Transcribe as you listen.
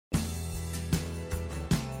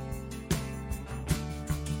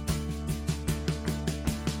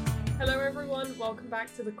welcome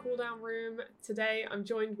back to the Cooldown Room. Today I'm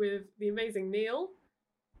joined with the amazing Neil.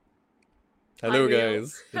 Hello Hi, Neil.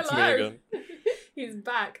 guys, it's Hello. me again. He's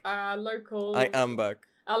back, our local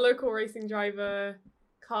racing driver,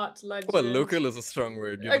 kart legend. Well, local is a strong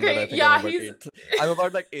word, given Okay, that I think yeah, I'm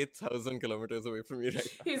about like 8,000 kilometers away from you right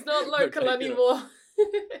now. He's not But, local like, anymore.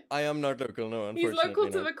 I am not local, no, He's unfortunately. local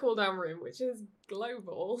to the Cooldown Room, which is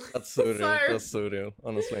global. That's so real, that's so real,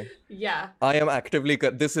 honestly. Yeah. I am actively,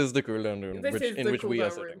 this is the Cooldown Room, in which we are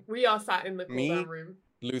sitting. Room. We are sat in the Cooldown Room.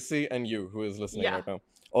 Lucy, and you, who is listening right now.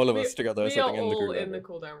 All of us together are sitting in the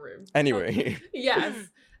Cooldown Room. Anyway. Yes.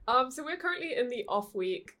 So we're currently in the off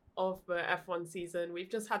week of the F1 season. We've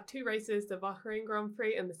just had two races, the Bahrain Grand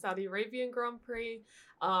Prix and the Saudi Arabian Grand Prix.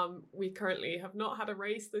 We currently have not had a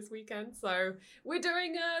race this weekend, so we're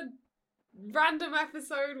doing a random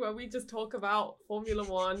episode where we just talk about Formula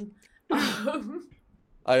One.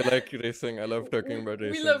 I like racing. I love talking about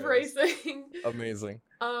racing. We love racing. Amazing.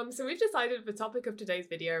 So we've decided the topic of today's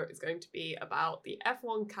video is going to be about the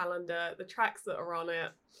F1 calendar, the tracks that are on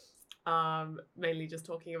it. Mainly just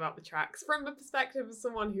talking about the tracks from the perspective of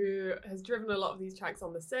someone who has driven a lot of these tracks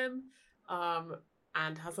on the sim,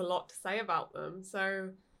 and has a lot to say about them.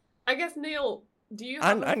 So I guess, Neil, do you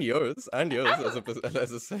have and yours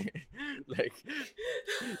as a say, like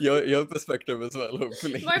your perspective as well,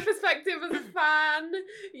 hopefully. My perspective as a fan.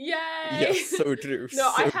 Yay. Yes, so true.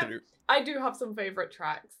 No, so true. I do have some favorite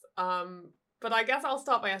tracks. But I guess I'll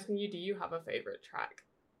start by asking you, do you have a favorite track?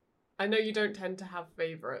 I know you don't tend to have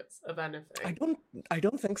favorites of anything. I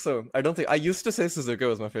don't think so. I used to say Suzuka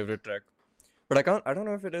was my favorite track. But I don't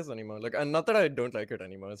know if it is anymore. Like, and not that I don't like it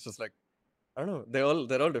anymore. It's just like, I don't know. They're all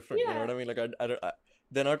different. Yeah. You know what I mean? Like,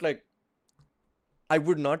 they're not like. I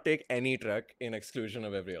would not take any track in exclusion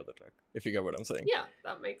of every other track, if you get what I'm saying. Yeah,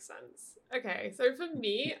 that makes sense. Okay, so for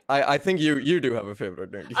me, I think you do have a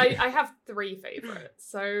favorite, don't you? I have three favorites.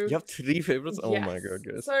 So you have three favorites? Yes. Oh my god,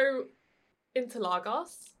 guys. So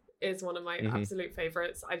Interlagos is one of my absolute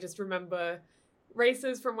favorites. I just remember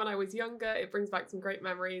races from when I was younger. It brings back some great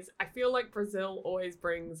memories. I feel like Brazil always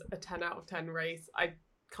brings a 10 out of 10 race. I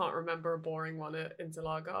can't remember a boring one at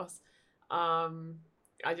Interlagos. I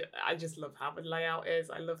just love how the layout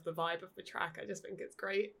is. I love the vibe of the track. I just think it's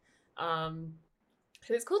great. And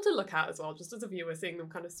it's cool to look at as well, just as a viewer, seeing them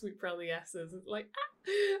kind of sweep around the S's. It's like,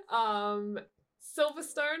 Silverstone,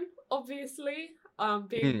 obviously.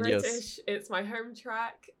 Being British, yes. It's my home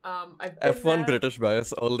track. I've been F1 there. British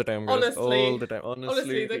bias all the time, guys. All the time.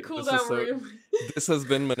 Honestly, the Cooldown Room. This has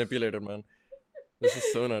been manipulated, man. This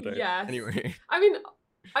is so not right. Yeah. Anyway. I mean,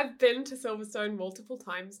 I've been to Silverstone multiple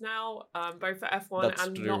times now, both for F1 That's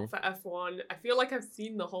and true. not for F1. I feel like I've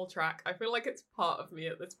seen the whole track. I feel like it's part of me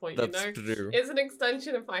at this point, That's you know? true. It's an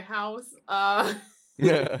extension of my house.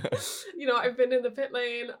 Yeah. You know, I've been in the pit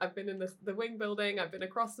lane, I've been in the wing building, I've been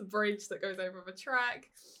across the bridge that goes over the track,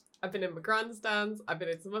 I've been in the grandstands, I've been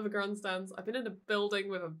in some other grandstands, I've been in a building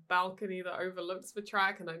with a balcony that overlooks the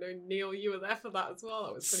track, and I know, Neil, you were there for that as well.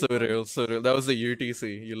 That was so real, so real. That was the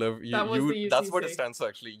UTC. You love you. That was the UTC. That's what it stands for,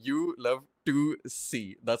 actually. You love to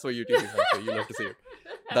see. That's what UTC stands for. You love to see it.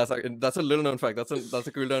 That's a little known fact. That's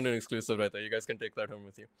a Cooldown Room exclusive right there. You guys can take that home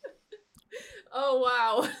with you. Oh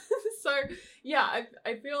wow. So yeah,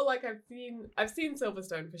 I feel like I've seen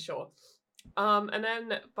Silverstone for sure. And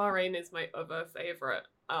then Bahrain is my other favorite.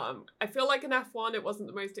 I feel like in F1 it wasn't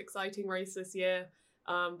the most exciting race this year,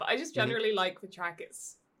 but I just generally like the track.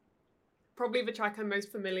 It's probably the track I'm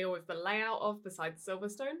most familiar with the layout of besides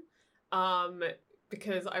Silverstone,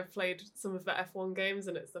 because I've played some of the F1 games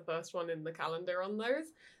and it's the first one in the calendar on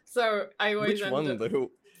those. So I always Which one though?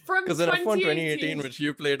 From because in F1 2018, which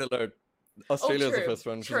you played a lot, Australia was the first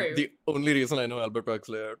one. True. The only reason I know Albert Park's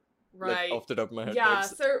layout. Right. Like, off the top of my head. Yeah,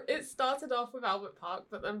 so it started off with Albert Park,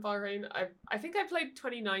 but then Bahrain, I think I played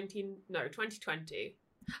 2020.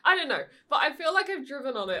 I don't know, but I feel like I've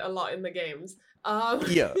driven on it a lot in the games.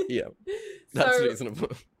 Yeah. That's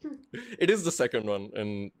reasonable. It is the second one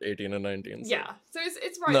in 18 and 19. So yeah, so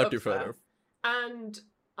it's right not up too far there. off. And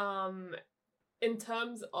in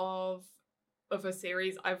terms of other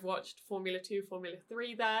series, I've watched Formula 2, Formula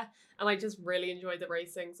 3 there, and I just really enjoyed the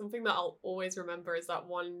racing. Something that I'll always remember is that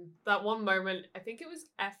one moment, I think it was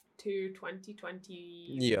F2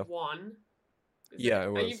 2021. Yeah,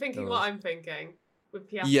 it was. Are you thinking what I'm thinking? With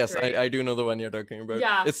Piastri? Yes, I do know the one you're talking about.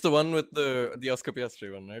 Yeah. It's the one with the Oscar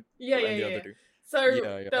Piastri one, right? Yeah. The other two. So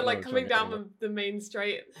Yeah, they're I like know coming which one down the main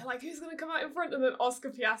straight. They're like, who's gonna come out in front? And then Oscar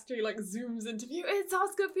Piastri like zooms into view. It's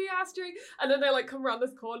Oscar Piastri. And then they like come around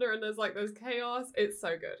this corner and there's like those chaos. It's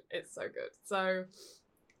so good. So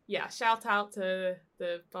yeah, shout out to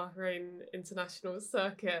the Bahrain International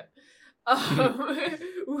Circuit.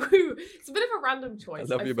 Woo. It's a bit of a random I choice.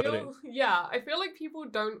 love you, buddy. I feel like people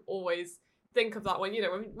don't always think of that when,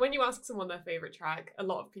 when you ask someone their favorite track, a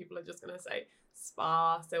lot of people are just going to say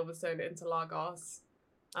Spa, Silverstone, Interlagos.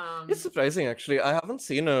 It's surprising, actually. I haven't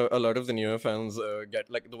seen a lot of the newer fans get,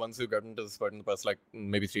 like, the ones who got into the sport in the past, like,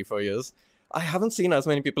 maybe 3-4 years. I haven't seen as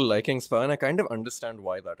many people liking Spa, and I kind of understand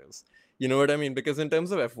why that is. You know what I mean? Because in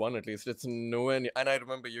terms of F1, at least, it's nowhere near... And I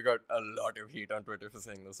remember you got a lot of heat on Twitter for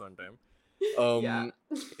saying this one time. Yeah.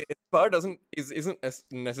 Spa isn't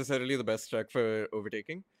necessarily the best track for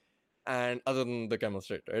overtaking, and other than the camel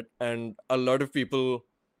straight, right? And a lot of people...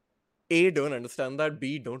 A, don't understand that,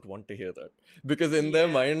 B, don't want to hear that. Because in their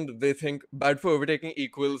mind, they think bad for overtaking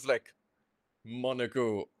equals like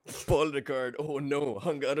Monaco, Paul Ricard, oh no,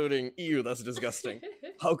 Hungaroring, ew, that's disgusting.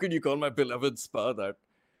 How could you call my beloved Spa that?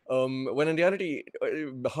 When in reality,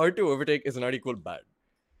 hard to overtake is not equal bad.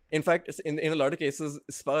 In fact, in a lot of cases,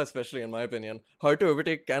 Spa especially, in my opinion, hard to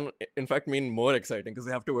overtake can in fact mean more exciting because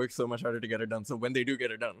they have to work so much harder to get it done. So when they do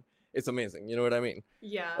get it done, it's amazing. You know what I mean?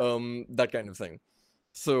 Yeah. That kind of thing.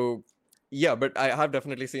 So... Yeah, but I have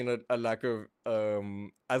definitely seen a lack of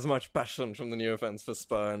as much passion from the newer fans for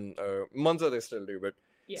Spa and Monza. They still do, but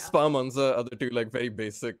Spa, Monza are the two like very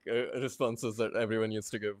basic responses that everyone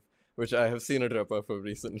used to give, which I have seen a drop off of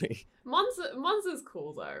recently. Monza's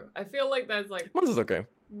cool though. I feel like there's like Monza's okay.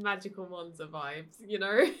 Magical Monza vibes, you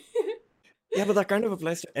know? Yeah, but that kind of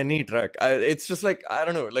applies to any track. It's just like, I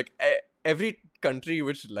don't know, like every country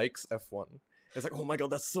which likes F1. It's like, oh my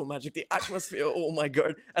god, that's so magic. The atmosphere, oh my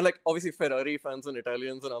god. And like, obviously, Ferrari fans and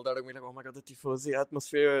Italians and all that are going to be like, oh my god, the Tifosi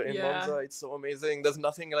atmosphere in Monza, it's so amazing. There's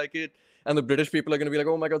nothing like it. And the British people are going to be like,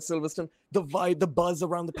 oh my god, Silverstone, the vibe, the buzz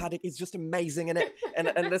around the paddock is just amazing in it. And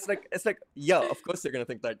it's like, yeah, of course you're going to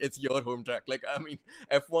think that. It's your home track. Like, I mean,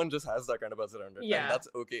 F1 just has that kind of buzz around it. Yeah. And that's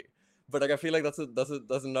okay. But like, I feel like that's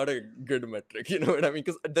not a good metric. You know what I mean?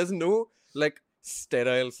 Because there's no like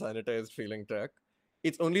sterile, sanitized feeling track.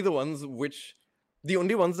 It's only the ones which... The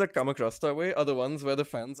only ones that come across that way are the ones where the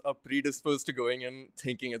fans are predisposed to going in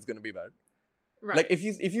thinking it's going to be bad. Right. Like, if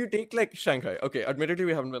you take, like, Shanghai. Okay, admittedly,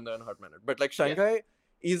 we haven't been there in a hot minute. But, like, Shanghai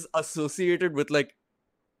is associated with, like...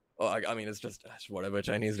 Oh, I mean, it's just whatever,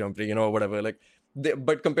 Chinese Grand Prix, you know, whatever. Like,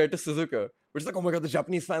 but compared to Suzuka, which is like, oh my god, the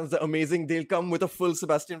Japanese fans, they're amazing. They'll come with a full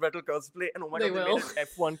Sebastian Vettel cosplay. And oh my god, they made an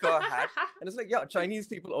F1 car hat. And it's like, yeah, Chinese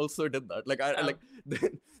people also did that. Like,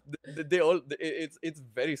 they all... It's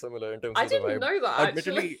very similar in terms of the vibe. I didn't know that,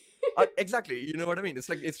 admittedly, exactly, you know what I mean? It's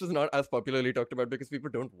like, it's just not as popularly talked about because people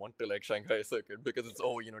don't want to like Shanghai circuit because it's,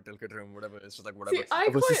 Tilket Room, whatever. It's just like, whatever.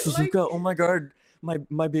 See, versus Suzuka, oh my god,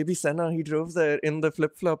 my baby Senna, he drove there in the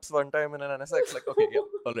flip-flops one time in an NSX. Like, okay, yeah,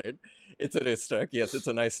 alright. It's a racetrack. Yes, it's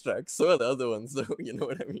a nice track. So are the other ones, though. You know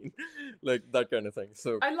what I mean? Like, that kind of thing.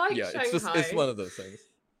 So, I like Shanghai. It's one of those things.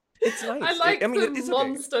 It's nice. I like the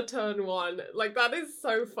monster turn one. Like, that is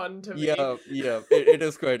so fun to me. Yeah, it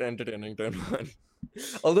is quite entertaining turn one.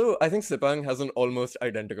 Although, I think Sepang has an almost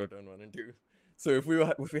identical turn 1 and 2. So if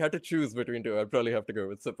we had to choose between two, I'd probably have to go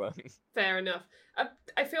with Sepang. Fair enough.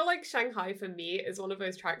 I feel like Shanghai for me is one of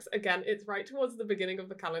those tracks. Again, it's right towards the beginning of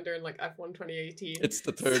the calendar in like F1 2018. It's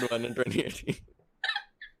the third one in 2018.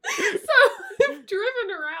 So I've driven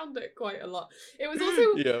around it quite a lot. It was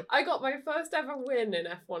also I got my first ever win in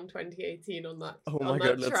F1 2018 on that. Oh my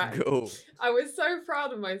god, track. Let's go! I was so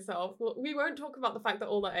proud of myself. Well, we won't talk about the fact that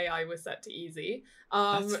all the AI was set to easy.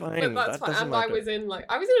 That's fine. But that's fine. And matter.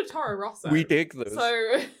 I was in a Toro Rosso. We take those.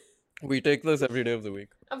 So we take those every day of the week.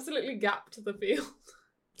 Absolutely gapped the field.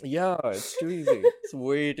 Yeah, it's too easy. It's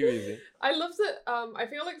way too easy. I love that. I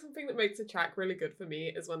feel like something that makes a track really good for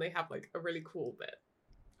me is when they have like a really cool bit.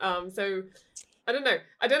 So I don't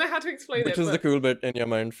know how to explain Which is the cool bit in your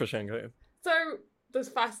mind for Shanghai? So there's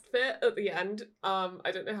fast bit at the end.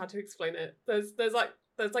 I don't know how to explain it. There's like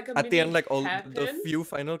a at the end, like all hairpin. The few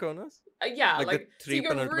final corners. Yeah, like the three so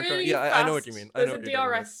penultimate really yeah, I know what you mean. There's a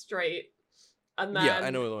DRS straight, and then I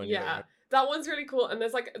know the one. Yeah, that one's really cool. And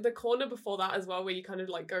there's like the corner before that as well, where you kind of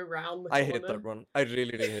like go round the corner. I hate that one. I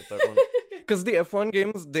really hate that one. Because the F1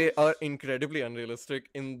 games, they are incredibly unrealistic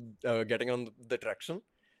in getting on the traction.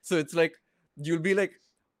 So it's like, you'll be like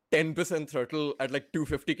 10% throttle at like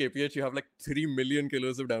 250 kph, you have like 3 million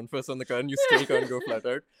kilos of downforce on the car and you still can't go flat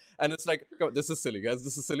out. And it's like, oh, this is silly, guys.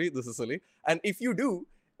 This is silly. And if you do,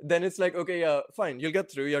 then it's like, okay, yeah, fine. You'll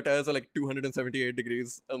get through. Your tires are like 278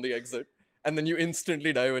 degrees on the exit. And then you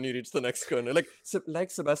instantly die when you reach the next corner. Like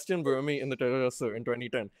Sebastian Buemi in the Toro Rosso in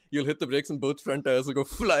 2010. You'll hit the brakes and both front tires will go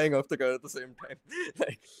flying off the car at the same time.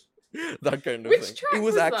 Like, that kind of Which thing. track it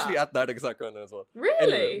was actually that? At that exact corner as well.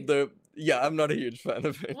 Really? Anyway, I'm not a huge fan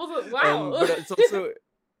of it. Wow. But it's also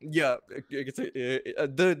Yeah,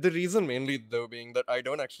 the reason mainly though being that I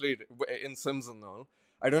don't actually in Sims and all,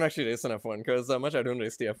 I don't actually race in F1 because that much I don't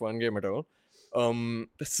race the F1 game at all.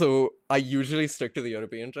 So I usually stick to the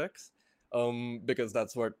European tracks, because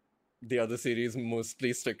that's what the other series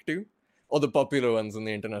mostly stick to, or the popular ones in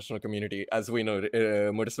the international community. As we know,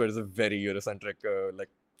 motorsport is a very Eurocentric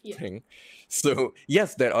Yeah. thing. So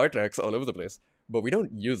yes, there are tracks all over the place, but we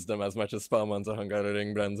don't use them as much as Spa, Monza,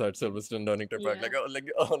 Hungaroring, Brands Hatch, Silverstone, Donington Park, Yeah. like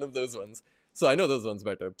all of those ones. So I know those ones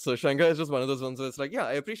better. So Shanghai is just one of those ones where it's like, yeah,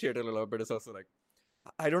 I appreciate it a lot, but it's also like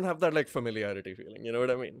I don't have that like familiarity feeling. You know what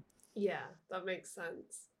I mean? Yeah, that makes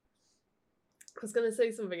sense. I was gonna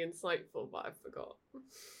say something insightful, but I forgot.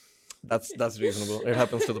 That's reasonable. It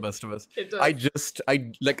happens to the best of us. It does.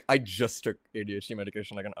 I just took ADHD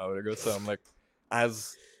medication like an hour ago, so I'm like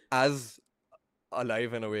as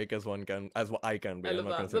alive and awake as one can, as I can be. I I'm love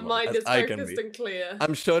not gonna that. say The one, mind as is I can focused be. and clear.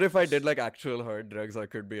 I'm sure if I did like actual hard drugs, I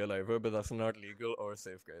could be aliver, but that's not legal or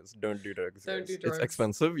safe, guys. Don't do drugs. Don't guys. do It's drugs.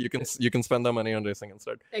 expensive. You can spend that money on racing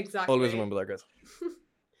instead. Exactly. Always remember that, guys.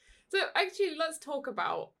 So actually, let's talk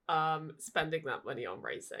about spending that money on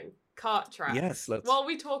racing. Kart tracks. Yes, let's. While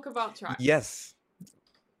we talk about tracks. Yes.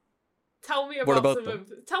 Tell me What about, about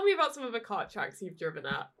tell me about some of the kart tracks you've driven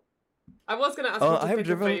at. I was gonna ask I you to have pick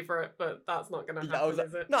driven- a favorite, but that's not gonna Yeah, happen,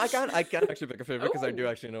 is it? No, I can't actually pick a favorite because I do Ooh.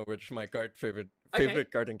 actually know which my favorite Okay.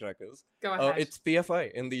 karting track is. Go ahead. It's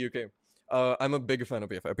PFI in the UK. I'm a big fan of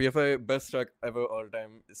PFI. PFI, best track ever all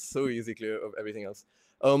time. It's so easy clear of everything else.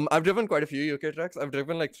 I've driven quite a few UK tracks. I've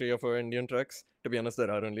driven like 3 or 4 Indian tracks. To be honest,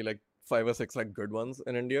 there are only like 5 or 6 like good ones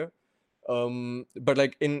in India. But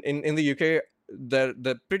like in the UK,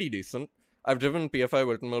 they're pretty decent. I've driven PFI,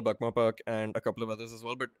 Wilton Mill, Buckmore Park, and a couple of others as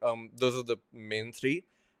well. But those are the main 3.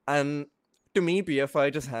 And to me,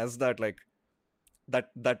 PFI just has that like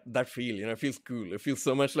that feel. You know, it feels cool. It feels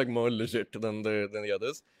so much like more legit than the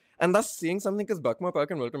others. And that's saying something because Buckmore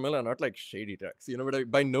Park and Wilton Mill are not like shady tracks. You know,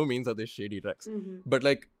 but by no means are they shady tracks. Mm-hmm. But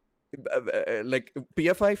like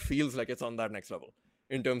PFI feels like it's on that next level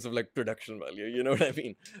in terms of like production value. You know what I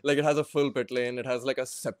mean? Like it has a full pit lane. It has like a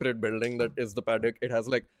separate building that is the paddock. It has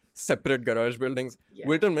like separate garage buildings. Yeah.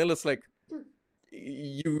 Wilton Mill is like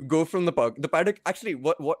you go from the park. The paddock actually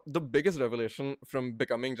what the biggest revelation from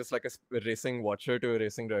becoming just like a racing watcher to a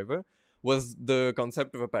racing driver was the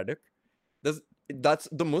concept of a paddock. That's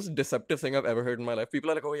the most deceptive thing I've ever heard in my life.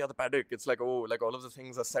 People are like, oh yeah, the paddock. It's like, oh, like all of the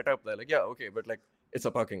things are set up there. Like, yeah, okay, but like it's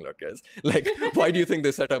a parking lot, guys. Like, why do you think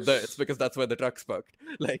they set up there? It's because that's where the truck's parked.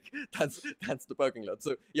 Like, that's the parking lot.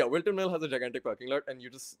 So yeah, Wilton Mill has a gigantic parking lot, and you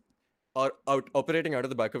just are operating out of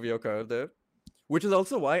the back of your car there, which is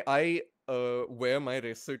also why I wear my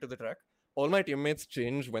race suit to the track. All my teammates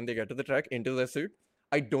change when they get to the track into their suit.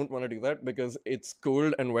 I don't want to do that because it's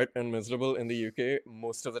cold and wet and miserable in the UK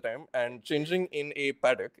most of the time. And changing in a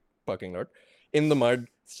parking lot, in the mud,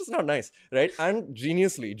 it's just not nice, right? And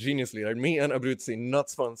geniusly, right? Me and Abruzzi, not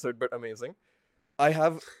sponsored, but amazing. I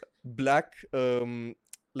have black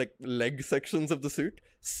like leg sections of the suit.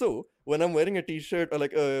 So when I'm wearing a t-shirt or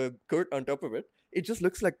like a coat on top of it, it just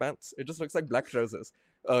looks like pants. It just looks like black trousers.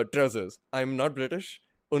 Trousers. I'm not British.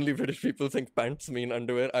 Only British people think pants mean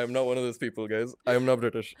underwear. I am not one of those people, guys. I am not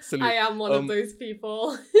British. Salute. I am one of those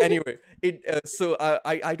people. Anyway, so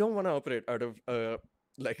I don't want to operate out of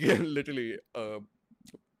like literally a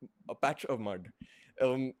patch of mud.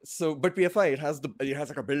 So but PFI, it has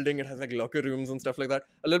like a building, it has like locker rooms and stuff like that.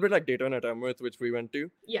 A little bit like Daytona at Tamworth, which we went to.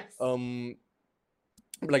 Yes.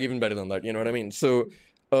 Like even better than that, you know what I mean? So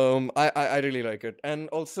I really like it. And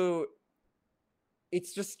also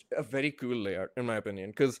it's just a very cool layout in my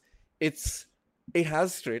opinion, because it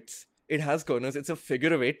has straights, it has corners, it's a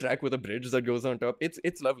figure of 8 track with a bridge that goes on top.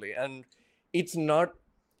 It's lovely, and it's not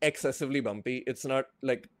excessively bumpy. It's not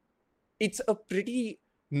like, it's a pretty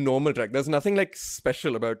normal track. There's nothing like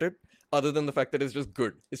special about it other than the fact that it's just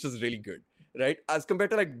good. It's just really good, right? As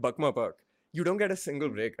compared to like Buckmore Park, you don't get a single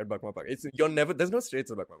break at Buckmore Park. There's no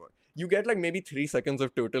straights at Buckmore Park. You get like maybe 3 seconds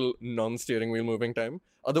of total non-steering wheel moving time.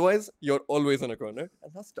 Otherwise, you're always in a corner,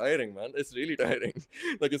 and that's tiring, man. It's really tiring.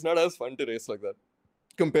 Like, it's not as fun to race like that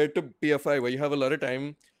compared to PFI, where you have a lot of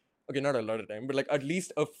time. Okay, not a lot of time, but like at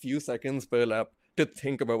least a few seconds per lap to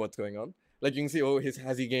think about what's going on. Like you can see, oh,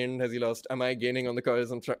 has he gained? Has he lost? Am I gaining on the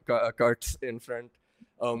cars and carts in front?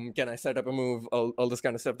 Can I set up a move? All this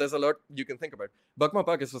kind of stuff. There's a lot you can think about. Buckmore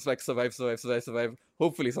Park is just like survive.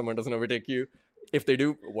 Hopefully someone doesn't overtake you. If they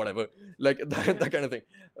do, whatever. Like that kind of thing.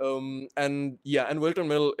 And Wilton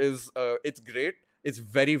Mill is it's great. It's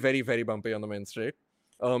very, very, very bumpy on the main straight.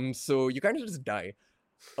 So you kind of just die.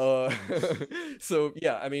 So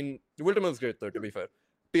yeah, I mean, Wilton Mill's great though, to be fair.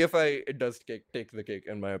 PFI, it does take the cake,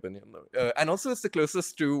 in my opinion, though. And also, it's the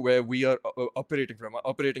closest to where we are operating from, our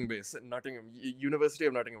operating base at Nottingham, University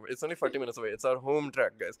of Nottingham. It's only 40 minutes away. It's our home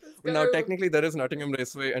track, guys. Let's Now, go. technically, there is Nottingham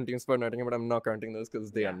Raceway and Team Sport Nottingham, but I'm not counting those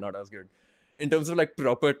because they Yeah. are not as good. In terms of like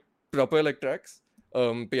proper like tracks,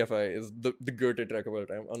 PFI is the go-to track of all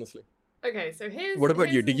time, honestly. Okay, so here's. What about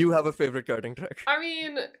you? here's Do you have a favorite karting track? I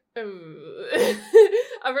mean,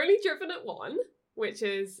 I've only driven at one, which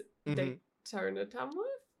is Mhm. Daytona Tamworth.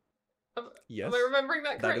 Yes. Am I remembering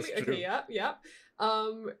that that is correctly? true. Okay, yeah.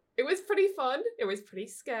 It was pretty fun. It was pretty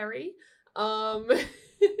scary.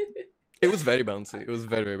 It was very bouncy. It was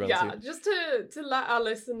very, very bouncy. Yeah, just to let our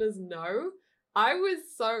listeners know, I was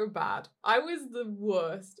so bad. I was the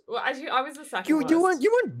worst. Well, actually, I was the second worst.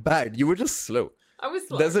 You weren't bad. You were just slow. I was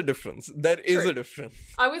slow. There's a difference. There is True. a difference.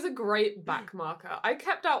 I was a great backmarker. I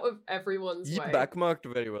kept out of everyone's You way. backmarked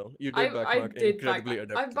very well. You did I backmark did incredibly I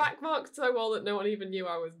adeptly. backmarked so well that no one even knew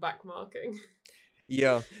I was backmarking.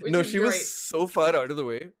 Yeah. Which No, is she great. was so far out of the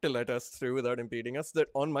way to let us through without impeding us that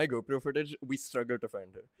on my GoPro footage, we struggled to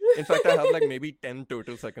find her. In fact, I have like maybe 10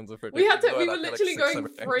 total seconds of footage. We had to. even though We I were laughed at, like, literally 6, going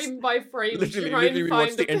 7 times. frame by frame to Literally, try and we find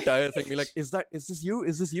watched the a entire thing. page. We're like, is this you?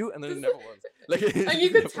 Is this you? And then it This- never was. Like, And you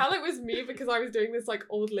could tell it was me because I was doing this like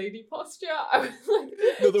old lady posture. I was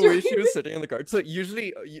like, No, the way she doing- was sitting in the cart. So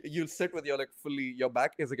usually you'll sit with your like fully, your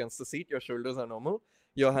back is against the seat, your shoulders are normal,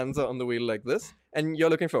 your hands are on the wheel like this, and you're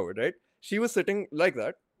looking forward, right? She was sitting like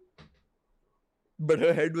that, but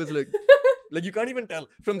her head was like you can't even tell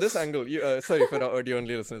from this angle. Sorry for our audio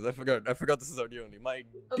only listeners. I forgot this is audio only. My I'm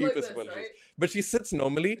like deepest this, apologies. right? But she sits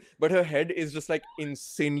normally, but her head is just like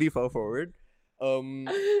insanely far forward.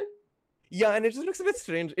 Yeah, and it just looks a bit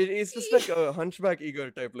strange. It's just like a hunchback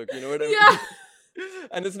eagle type look, you know what I mean? Yeah.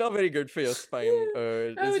 And it's not very good for your spine.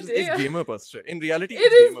 Oh, It's dear. gamer posture. In reality,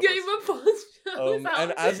 It is gamer gamer posture.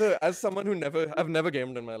 without and it. as someone who I've never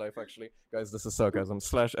gamed in my life, actually, guys, this is sarcasm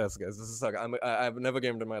 /s, guys, this is sarcasm. I've never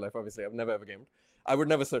gamed in my life. Obviously, I've never ever gamed. I would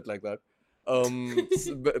never sit like that.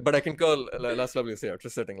 But I can call Last Loveliest here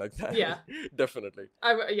just sitting like that. Yeah. Definitely.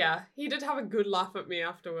 Yeah, he did have a good laugh at me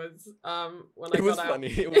afterwards. When I It was got out. funny.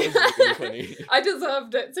 It was really funny. I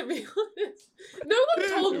deserved it, to be honest. No one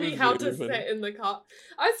told It me was how really to funny. sit in the car.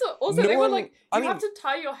 I saw also No they were one- like, I you have mean- to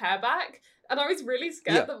tie your hair back. And I was really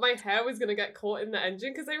scared Yeah. that my hair was gonna get caught in the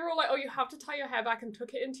engine because they were all like, "Oh, you have to tie your hair back and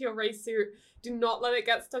tuck it into your race suit. Do not let it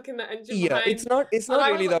get stuck in the engine." Yeah, behind. it's not And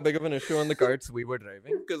I was really like- that big of an issue on the carts we were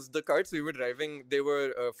driving, because the carts we were driving, they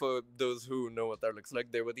were for those who know what that looks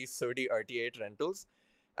like, they were these 30 RT8 rentals,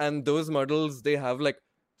 and those models, they have like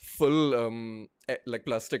full like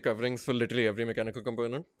plastic coverings for literally every mechanical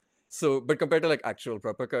component. So, but compared to like actual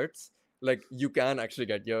proper carts, like you can actually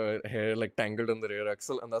get your hair like tangled on the rear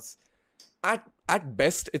axle, and that's at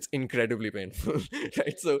best it's incredibly painful.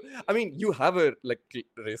 Right? So I mean, you have a like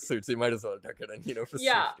race suit, so you might as well tuck it in, you know, for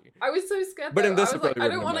Yeah, safety. I was so scared. But though. in this I it was like, probably I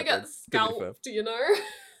don't wouldn't want to have get mattered, to be fair. scalped, you know.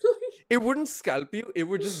 It wouldn't scalp you. It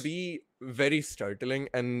would just be very startling,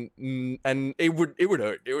 and it would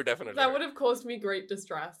hurt. It would definitely. That hurt. would have caused me great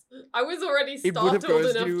distress. I was already It would have startled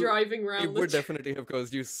caused enough you- driving around. It would definitely have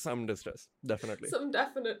caused you some distress. Definitely. Some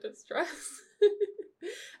definite distress.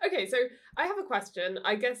 Okay, so I have a question.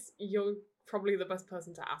 I guess you're probably the best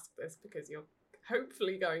person to ask this because you're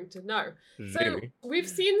hopefully going to know. So Really. we've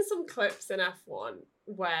seen some clips in F1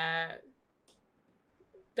 where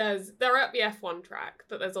they're at the F1 track,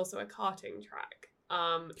 but there's also a karting track.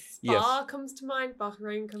 Spa Yes. comes to mind,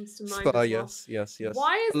 Bahrain comes to mind. Spa, as well. yes.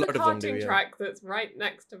 Why is A the lot of them do, karting yeah. track that's right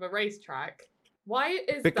next to the racetrack? Why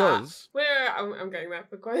is that? Because I'm going there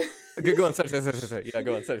for quite. okay, go on. Sorry. Yeah,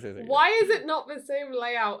 go on. Sorry. Why is it not the same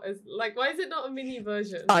layout as why is it not a mini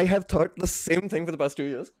version? I have thought the same thing for the past 2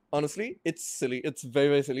 years. Honestly, it's silly. It's very,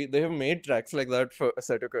 very silly. They have made tracks like that for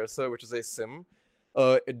Assetto Corsa, which is a sim.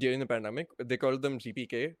 During the pandemic, they called them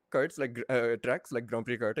GPK carts, like tracks, like Grand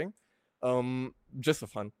Prix karting. Just for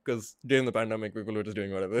fun, because during the pandemic, people were just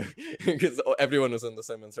doing whatever, because everyone was in the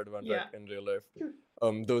sim instead of on track in real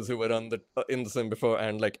life. Those who were on the in the sim before,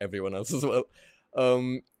 and like everyone else as well.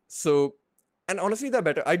 So, and honestly, they're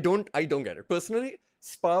better. I don't get it personally.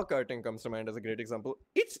 Spa karting comes to mind as a great example.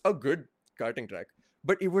 It's a good karting track,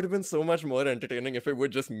 but it would have been so much more entertaining if it were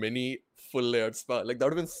just mini full layout Spa. Like that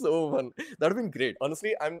would have been so fun. That would have been great.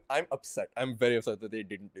 Honestly, I'm upset. I'm very upset that they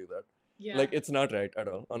didn't do that. Yeah. Like it's not right at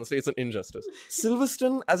all. Honestly, it's an injustice.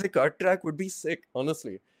 Silverstone as a kart track would be sick.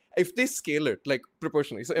 Honestly, if they scale it like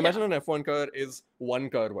proportionally. So imagine an F1 car is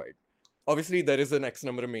 1 car wide. Obviously, there is an X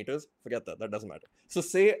number of meters. Forget that. That doesn't matter. So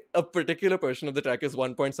say a particular portion of the track is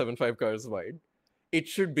 1.75 cars wide. it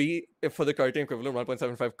should be, if for the karting equivalent,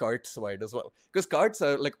 1.75 karts wide as well. Because karts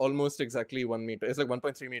are like almost exactly 1 meter. It's like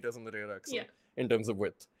 1.3 meters on the rear axle in terms of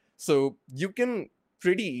width. So you can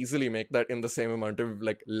pretty easily make that in the same amount of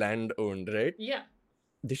like land owned, right? Yeah.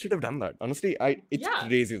 They should have done that. Honestly, it's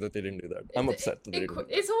crazy that they didn't do that. I'm upset that they didn't do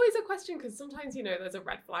that. It's always a question because sometimes, you know, there's a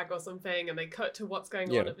red flag or something and they cut to what's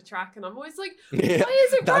going on at the track and I'm always like, why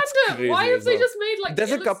is it random? Why have they just made like...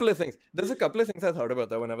 There's a couple of things. There's a couple of things I thought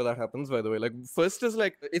about that whenever that happens, by the way. Like, first is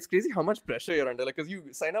like, it's crazy how much pressure you're under. Like, because you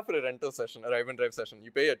sign up for a rental session, a drive and drive session.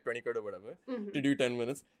 You pay at 20 quid or whatever to do 10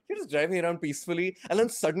 minutes. You're just driving around peacefully and then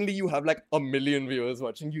suddenly you have like 1 million viewers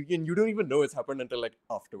watching you and you don't even know it's happened until like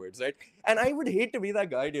afterwards, right? And I would hate to be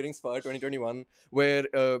that guy during Spa 2021 where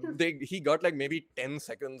he got like maybe 10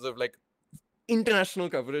 seconds of like international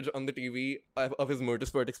coverage on the TV of his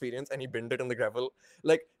motorsport experience and he binned it on the gravel.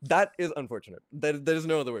 Like, that is unfortunate. There is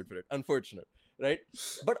no other word for it. Unfortunate, right?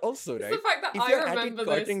 But also, right? The fact that I remember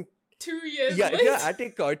this 2 years later. If you're at a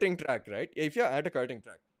karting track, right? If you're at a karting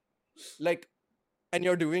track, like, and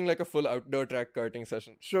you're doing like a full outdoor track karting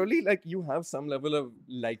session, surely like you have some level of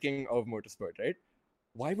liking of motorsport, right?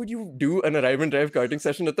 Why would you do an arrive and drive karting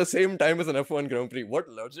session at the same time as an F1 Grand Prix? What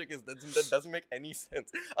logic is that? That doesn't make any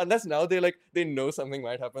sense. Unless now they know something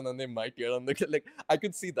might happen and they might get on the... Like, I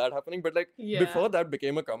could see that happening, but like before that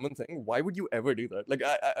became a common thing, why would you ever do that? Like,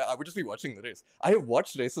 I would just be watching the race. I have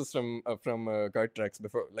watched races from kart tracks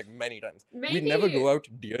before, like many times. We never go out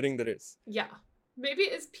during the race. Yeah. Maybe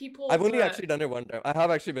it's people... I've only actually done it one time. I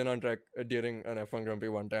have actually been on track during an F1 Grand Prix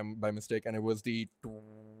one time by mistake, and it was the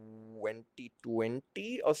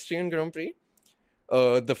 2020 Austrian Grand Prix.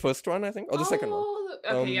 The first one, I think, or the second one.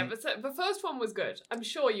 Okay, but the first one was good. I'm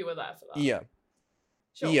sure you were there for that. Yeah.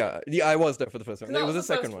 Sure. Yeah, I was there for the first one. It was the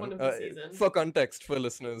second one. For context, for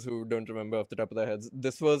listeners who don't remember off the top of their heads,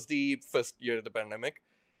 this was the first year of the pandemic.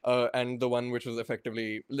 And the one which was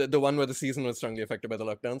effectively the one where the season was strongly affected by the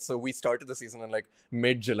lockdown. So we started the season in like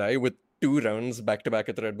mid-July with 2 rounds back to back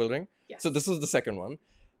at the Red Bull Ring. Yes. So this was the second one.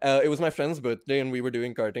 It was my friend's birthday and we were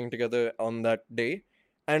doing karting together on that day.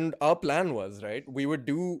 And our plan was, right, we would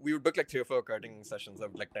book like 3 or 4 karting sessions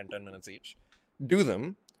of like 10 minutes each, do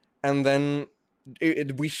them, and then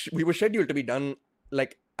we were scheduled to be done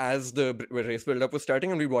like as the race build-up was starting,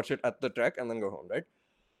 and we'd watch it at the track and then go home, right?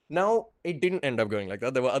 Now, it didn't end up going like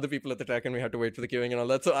that. There were other people at the track and we had to wait for the queuing and all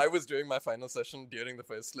that. So I was doing my final session during the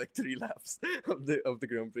first like 3 laps of the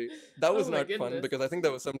Grand Prix. That was not fun because I think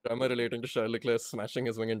there was some drama relating to Charles Leclerc smashing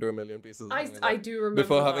his wing into 1 million pieces. I do remember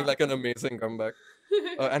before having like an amazing comeback.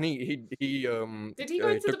 And he did he go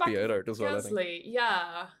into the back Pierre out as well, I think.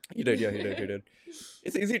 Yeah. He did.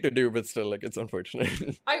 It's easy to do, but still, like, it's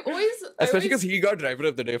unfortunate. Especially because he got driver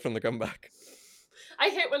of the day from the comeback. I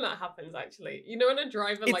hate when that happens, actually. You know, when a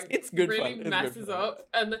driver it's good really fun. messes up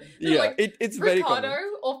and it's very common.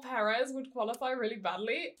 Ricardo or Perez would qualify really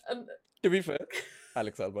badly. And to be fair,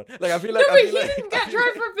 Alex Albon. Like, I feel like he didn't get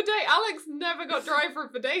driver of the day. Alex never got driver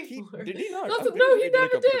of the day for. Did he not? No, he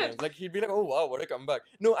never did. Like, he'd be like, "Oh wow, what a comeback!"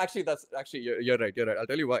 No, actually, you're right. I'll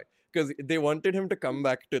tell you why. Because they wanted him to come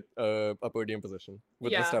back to a podium position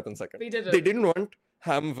with Verstappen second. They didn't want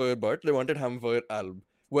Ham Bert. They wanted Ham Alb.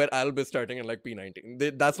 Where Alb is starting in like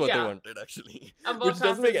P19. That's what they wanted, actually. Which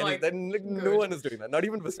doesn't make any sense. No one is doing that. Not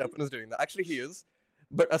even Verstappen is doing that. Actually, he is.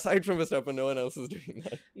 But aside from Verstappen, no one else is doing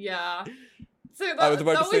that. Yeah. So I was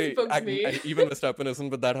about to say, me. Even Verstappen isn't,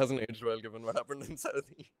 but that hasn't aged well given what happened in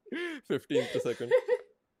Saudi. 15th to second.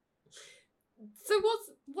 So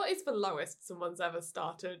what is the lowest someone's ever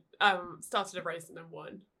started a race and then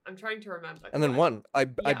won? I'm trying to remember. And then won. I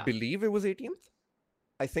believe it was 18th.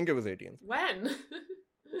 I think it was 18th. When?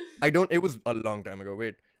 It was a long time ago.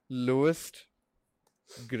 Wait. Lowest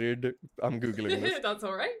grid. I'm Googling this. That's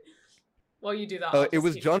all right. While you do that. It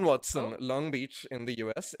was John Watson, Long Beach in the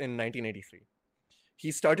US in 1983.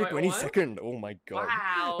 He started 22nd. Oh my god.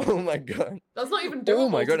 Wow. Oh my god. That's not even doable. Oh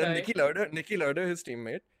my god. Today. And Nicky Lauda, his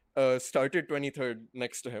teammate, started 23rd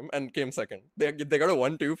next to him and came second. They got a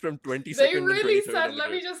 1-2 from 22nd. They really said,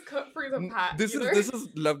 "Let me just cut through the pack." This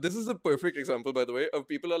is a perfect example, by the way, of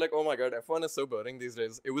people are like, "Oh my god, F1 is so boring these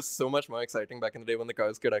days. It was so much more exciting back in the day when the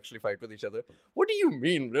cars could actually fight with each other." What do you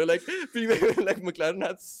mean, bro? Like, like McLaren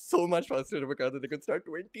had so much faster of a car that they could start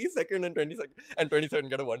 22nd and 22nd and 23rd and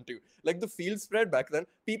get a 1-2. Like, the field spread back then,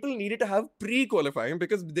 people needed to have pre-qualifying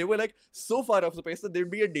because they were like so far off the pace that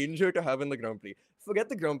there'd be a danger to have in the Grand Prix. Forget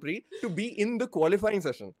the Grand Prix, to be in the qualifying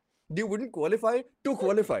session. You wouldn't qualify to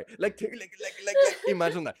qualify. Like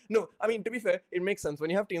imagine that. No, I mean, to be fair, it makes sense when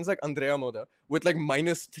you have teams like Andrea Moda with like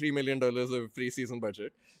minus $3 million of preseason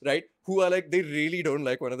budget, right? Who are like, they really don't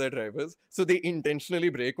like one of their drivers, so they intentionally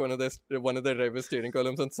break one of their drivers' steering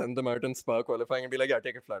columns and send them out in Spa qualifying and be like, yeah,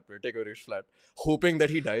 take a flat, bro, take a race flat, hoping that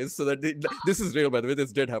he dies so that this is real, by the way.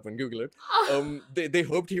 This did happen. Google it. They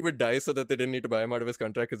hoped he would die so that they didn't need to buy him out of his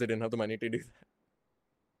contract because they didn't have the money to do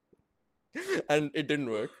that. And it didn't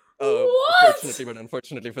work. Fortunately, but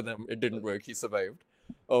unfortunately for them, it didn't work. He survived.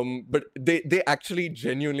 But they actually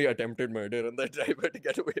genuinely attempted murder on that driver to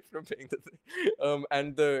get away from paying the thing.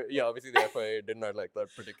 And obviously the FIA did not like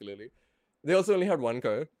that particularly. They also only had one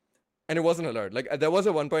car, and it wasn't allowed. Like there was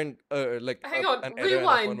a 1 point hang on,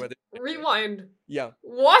 rewind. Yeah.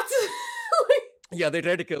 What? Yeah, they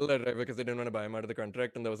tried to kill that driver because they didn't want to buy him out of the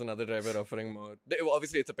contract, and there was another driver offering more.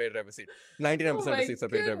 Obviously, it's a paid driver seat. 99% of seats are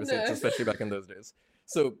paid driver seats, especially back in those days.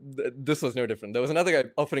 So this was no different. There was another guy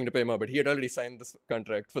offering to pay more, but he had already signed this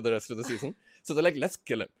contract for the rest of the season. So they're like, let's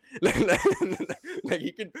kill him.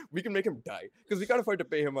 We can make him die because we can't afford to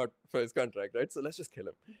pay him out for his contract, right? So let's just kill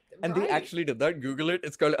him. And they actually did that. Google it.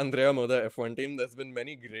 It's called Andrea Moda F1 team. There's been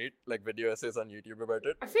many great video essays on YouTube about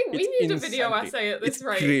it. I think we need a video essay at this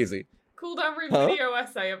rate. It's crazy. Cooldown Room video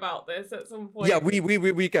essay about this at some point. Yeah, we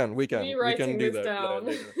can. We can do this that.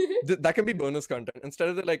 Down. That can be bonus content instead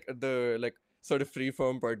of the sort of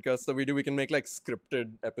free-form podcasts that we do. We can make like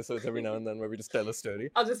scripted episodes every now and then where we just tell a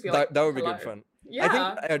story. I'll just be that would be good fun.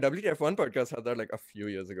 Yeah, I think WTF1 podcast had that like a few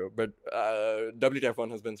years ago, but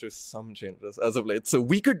WTF1 has been through some changes as of late. So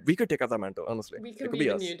we could take out that mantle. Honestly, we could be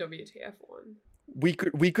the new WTF1.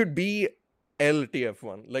 We could be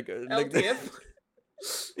LTF1 like LTF.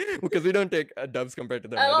 Because we don't take dubs compared to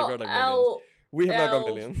them. We have not come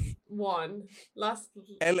to millions.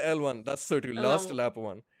 LL1. That's so true. Last lap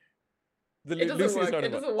one. It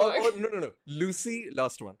doesn't work. No. Lucy,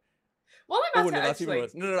 last one. While I'm at it, actually.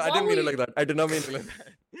 No, I didn't mean it like that. I did not mean it like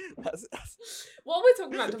that. While we're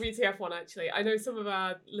talking about WTF1, actually, I know some of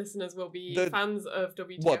our listeners will be fans of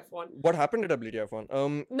WTF1. What happened to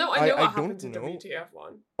WTF1? No, I know what happened to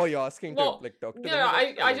WTF1. Oh, you're asking to talk to them? No,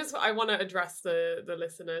 I want to address the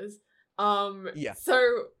listeners. Yeah. So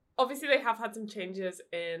obviously they have had some changes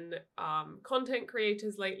in content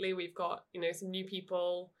creators lately. We've got some new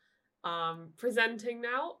people presenting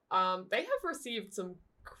now. They have received some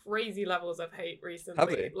crazy levels of hate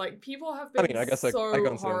recently. Like people have been I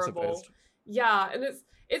can't horrible. Yeah, and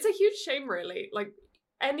it's a huge shame, really. Like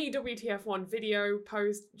any WTF1 video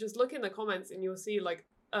post, just look in the comments and you'll see like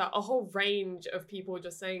a whole range of people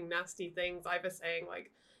just saying nasty things, either saying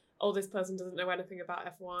like, oh, this person doesn't know anything about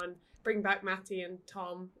F1, bring back Matty and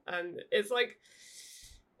Tom, and it's like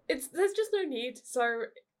there's just no need. So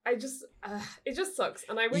it just sucks,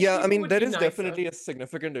 and I wish. Yeah, I mean, there is nicer. Definitely a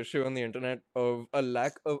significant issue on the internet of a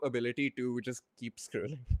lack of ability to just keep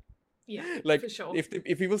scrolling. Yeah, like for sure.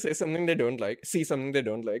 If people say something they don't like, see something they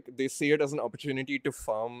don't like, they see it as an opportunity to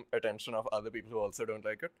farm attention of other people who also don't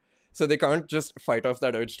like it. So they can't just fight off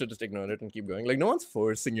that urge to just ignore it and keep going. Like no one's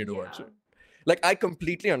forcing you to watch it. Like I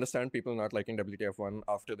completely understand people not liking WTF1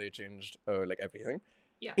 after they changed everything.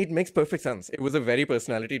 Yeah. It makes perfect sense. It was a very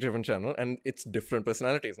personality-driven channel, and it's different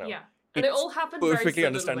personalities now. Yeah, and it all happened perfectly very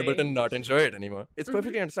understandable to not enjoy it anymore. It's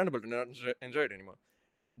perfectly understandable to not enjoy it anymore.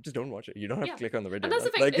 Just don't watch it. You don't have to click on the video. And that's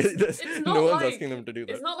the thing. Like, it's not no one's asking them to do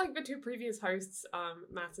that. It's not like the two previous hosts,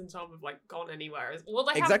 Matt and Tom, have like gone anywhere. Well,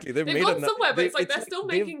 they exactly. They've gone somewhere, but they're still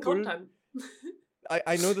making content.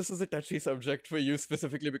 I know this is a touchy subject for you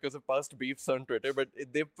specifically because of past beefs on Twitter, but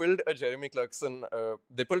they pulled a Jeremy Clarkson.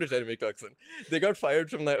 They got fired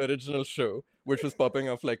from their original show, which was popping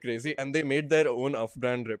off like crazy, and they made their own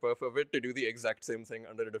off-brand ripoff of it to do the exact same thing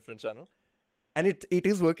under a different channel. And it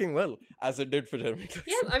is working well, as it did for Jeremy Clarkson.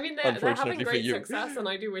 Yeah, I mean, they're having great success, and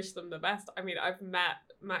I do wish them the best. I mean, I've met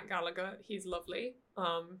Matt Gallagher. He's lovely.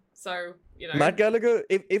 So, Matt Gallagher,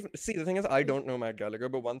 see, the thing is, I don't know Matt Gallagher,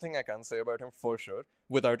 but one thing I can say about him for sure,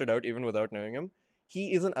 without a doubt, even without knowing him,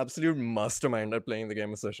 he is an absolute mastermind at playing the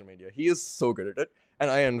game of social media. He is so good at it, and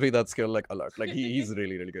I envy that skill, like, a lot. Like, he's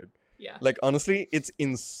really, really good. Yeah. Like, honestly, it's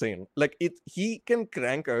insane. Like, he can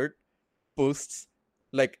crank out posts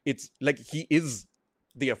like it's like he is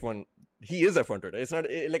the F1. He is F1 Twitter. It's not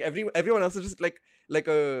like everyone else is just like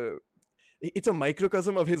it's a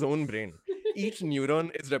microcosm of his own brain. Each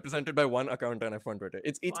neuron is represented by one account on F1 Twitter.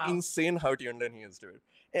 It's insane how tuned in he is to it.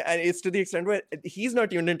 And it's to the extent where he's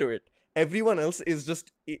not tuned into it. Everyone else is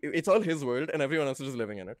just, it's all his world and everyone else is just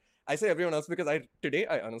living in it. I say everyone else because today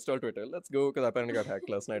I uninstalled Twitter. Let's go, because I apparently got hacked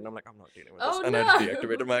last night and I'm like, I'm not dealing with this. Oh, and no. I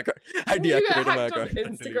deactivated my account. I deactivated my account. On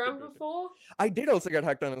Instagram before? I did also get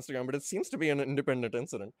hacked on Instagram, but it seems to be an independent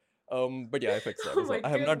incident. But yeah, I fixed that Oh as well. my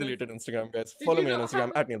I have not goodness. deleted Instagram, guys. Did Follow you me on not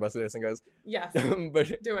Instagram have? at @NeilBassi Racing, guys. Yes,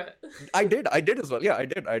 But do it. I did as well. Yeah, I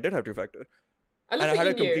did have two-factor. I love And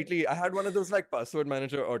that you knew. I had one of those like password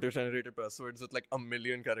manager auto-generated passwords with like a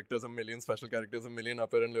million characters, a million special characters, a million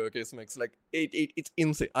upper and lowercase mix. Like it's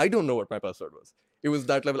insane. I don't know what my password was. It was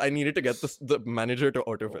that level. I needed to get the manager to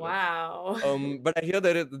autofill it. Wow. But I hear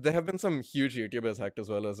there have been some huge YouTubers hacked as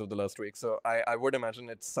well as of the last week. So I would imagine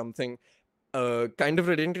it's something kind of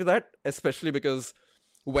relating to that, especially because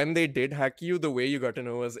when they did hack you, the way you got to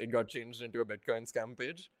know was it got changed into a Bitcoin scam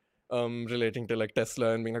page, relating to like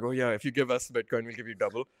Tesla and being like, oh yeah, if you give us Bitcoin, we'll give you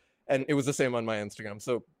double. And it was the same on my Instagram.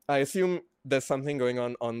 So I assume there's something going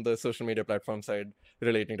on the social media platform side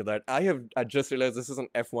relating to that. I just realized this is an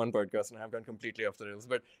F1 podcast and I've gone completely off the rails,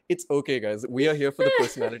 but it's okay, guys. We are here for the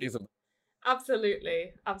personalities of.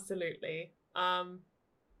 Absolutely.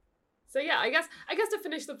 So yeah, I guess to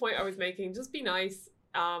finish the point I was making, just be nice.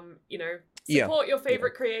 Support your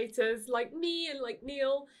favorite creators like me and like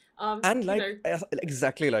Neil. And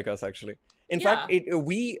exactly like us, actually. In fact,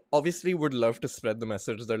 we obviously would love to spread the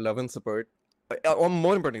message that love and support, or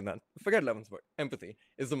more important than that, forget love and support. Empathy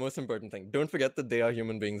is the most important thing. Don't forget that they are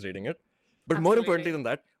human beings reading it. But more importantly than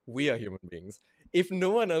that, we are human beings. If no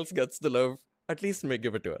one else gets the love, at least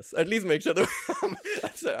give it to us. At least make sure that.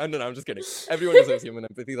 No, I'm just kidding. Everyone deserves human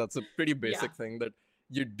empathy. That's a pretty basic thing that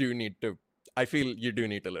you do need to. I feel you do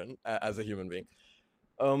need to learn as a human being.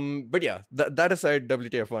 But yeah, that aside,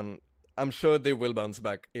 WTF1, I'm sure they will bounce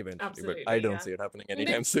back eventually. Absolutely, but I don't see it happening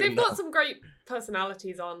anytime soon. They've got some great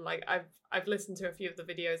personalities on. Like I've listened to a few of the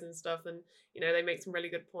videos and stuff, and they make some really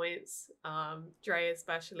good points. Dre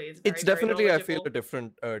especially is very, it's definitely very I feel a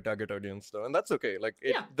different target audience though, and that's okay. Like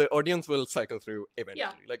yeah. the audience will cycle through eventually.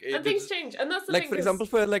 Yeah. Like and things change, and that's the like thing. For example,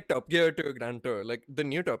 for like Top Gear to Grand Tour, like the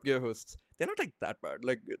new Top Gear hosts, they're not like that bad.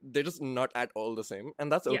 Like they're just not at all the same,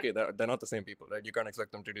 and that's okay. They're not the same people, right? You can't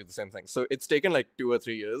expect them to do the same thing. So it's taken like 2 or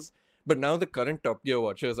 3 years, but now the current Top Gear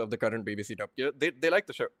watchers of the current BBC Top Gear, they like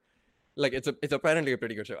the show. Like it's apparently a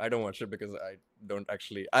pretty good show. I don't watch it because I don't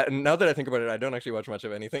actually. Now that I think about it, I don't actually watch much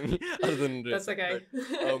of anything other than that's okay.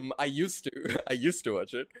 But, I used to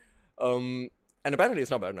watch it, and apparently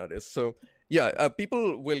it's not bad nowadays. So yeah,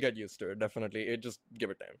 people will get used to it. Definitely, it just give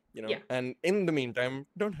it time, Yeah. And in the meantime,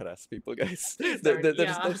 don't harass people, guys. they're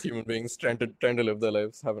just human beings trying to live their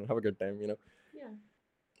lives, have a good time, Yeah.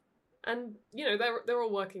 And they're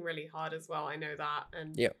all working really hard as well. I know that,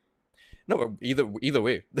 and yeah. No, but either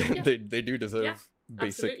way, they do deserve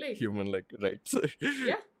basic absolutely. human rights.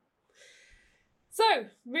 Yeah. So,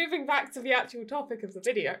 moving back to the actual topic of the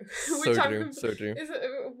video, so true.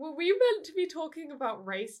 Were you meant to be talking about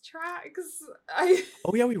racetracks?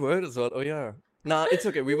 Oh yeah, we were as well. Oh yeah. Nah, it's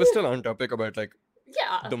okay. We were still on topic about like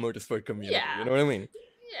the motorsport community. Yeah. You know what I mean?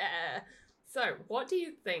 Yeah. So, what do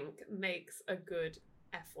you think makes a good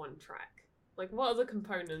F1 track? Like, what are the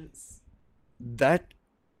components? That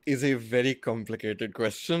is a very complicated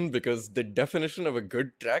question because the definition of a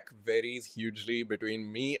good track varies hugely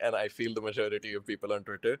between me and I feel the majority of people on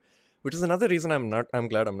Twitter, which is another reason I'm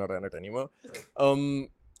glad I'm not on it anymore.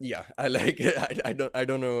 Yeah, I like it. I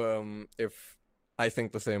don't know if I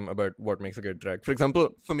think the same about what makes a good track. For example,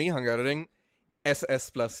 for me, Hungaroring, SS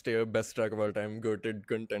plus tier, best track of all time, goated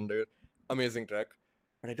contender, amazing track.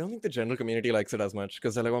 But I don't think the general community likes it as much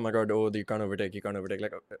because they're like, oh my god, you can't overtake.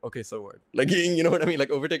 Like, okay, so what? Like, you know what I mean?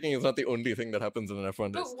 Like, overtaking is not the only thing that happens in an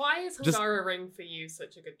F1 race. But why is Hungaroring for you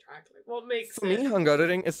such a good track? Like, what makes for me,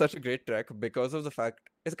 Hungaroring is such a great track because of the fact,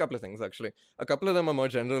 it's a couple of things actually. A couple of them are more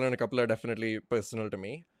general and a couple are definitely personal to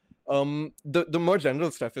me. The more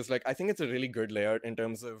general stuff is like, I think it's a really good layout in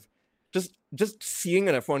terms of just seeing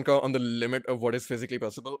an F1 car on the limit of what is physically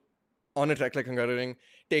possible on a track like Hungaroring.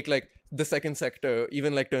 Take like the second sector,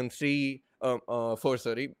 even like turn 4,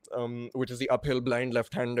 which is the uphill blind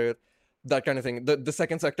left-hander, that kind of thing. The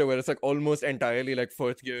second sector where it's like almost entirely like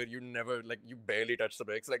fourth gear, you barely touch the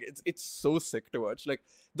brakes. Like it's so sick to watch. Like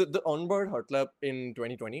the onboard hot lap in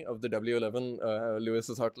 2020 of the W11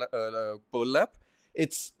 Lewis's pole lap,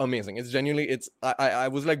 it's amazing. It's genuinely, I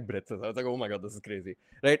was like breathless. I was like, oh my god, this is crazy,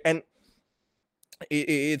 right? And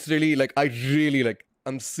it's really like,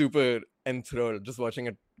 I'm super enthralled just watching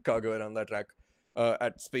a car go around that track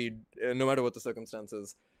at speed, no matter what the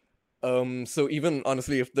circumstances. So even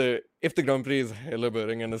honestly, if the Grand Prix is hella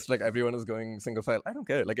boring and it's like everyone is going single file, I don't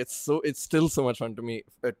care. Like it's still so much fun to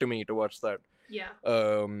me to watch that. Yeah.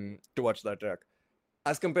 To watch that track,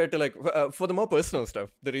 as compared to like for the more personal stuff.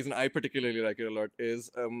 The reason I particularly like it a lot is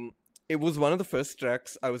it was one of the first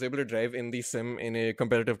tracks I was able to drive in the sim in a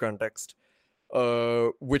competitive context,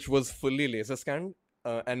 which was fully laser scanned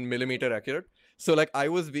and millimeter accurate. So like I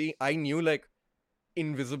knew like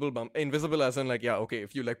invisible as in like, yeah, okay,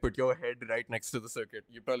 if you like put your head right next to the circuit,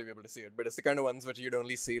 you'd probably be able to see it. But it's the kind of ones which you'd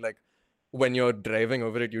only see like when you're driving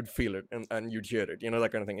over it, you'd feel it and you'd hear it,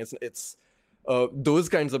 that kind of thing. It's those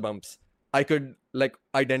kinds of bumps I could like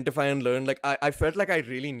identify and learn. Like I felt like I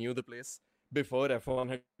really knew the place before F1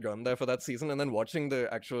 had gone there for that season, and then watching the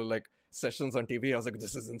actual like sessions on TV, I was like,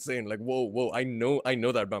 this is insane. Like, whoa, I know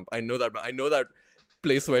that bump. I know that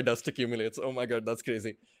place where dust accumulates. Oh my god, that's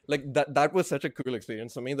crazy. Like that was such a cool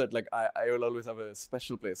experience for me that like I will always have a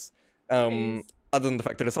special place. Nice. Other than the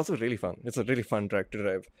fact that it's also really fun. It's a really fun track to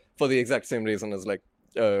drive for the exact same reason as like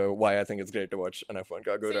why I think it's great to watch an F1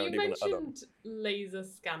 car go So around you even alone. mentioned laser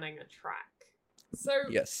scanning a track. So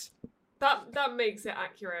Yes. that makes it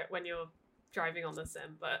accurate when you're driving on the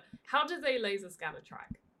sim, but how do they laser scan a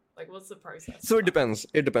track? Like, what's the process? So it depends.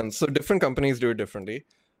 It depends. So different companies do it differently.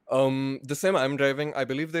 The sim I'm driving, I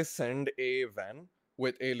believe they send a van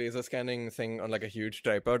with a laser scanning thing on like a huge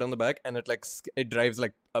tripod on the back, and it like it drives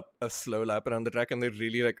like a slow lap around the track, and they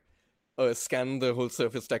really like scan the whole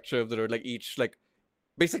surface texture of the road. Like each like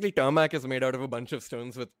basically tarmac is made out of a bunch of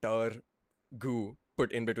stones with tar goo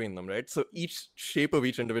put in between them, right? So each shape of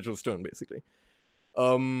each individual stone, basically.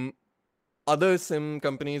 Other sim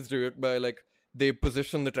companies do it by like they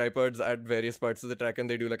position the tripods at various parts of the track and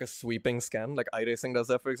they do like a sweeping scan, like iRacing does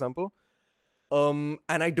that, for example. And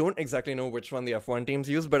I don't exactly know which one the F1 teams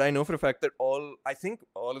use, but I know for a fact that I think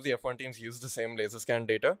all of the F1 teams use the same laser scan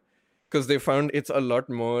data because they found it's a lot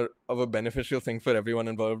more of a beneficial thing for everyone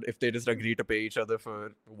involved if they just agree to pay each other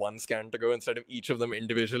for one scan to go instead of each of them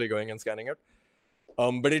individually going and scanning it.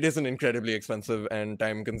 But it is an incredibly expensive and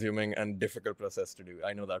time-consuming and difficult process to do.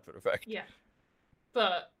 I know that for a fact. Yeah,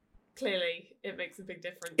 but clearly it makes a big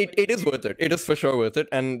difference. It is worth it. It is for sure worth it,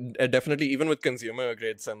 and definitely even with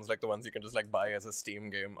consumer-grade sims like the ones you can just like buy as a Steam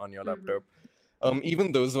game on your laptop,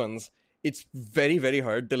 even those ones, it's very very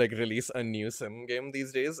hard to like release a new sim game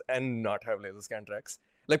these days and not have laser scan tracks.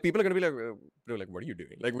 Like people are gonna be like, bro, like what are you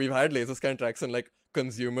doing? Like we've had laser scan tracks in like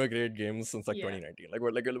consumer grade games since like 2019. Like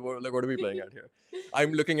what are we playing at here?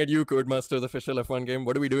 I'm looking at you, Codemaster, the official F1 game.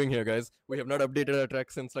 What are we doing here, guys? We have not updated our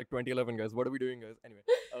track since like 2011, guys. What are we doing, guys? Anyway,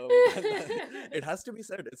 it has to be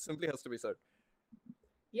said. It simply has to be said.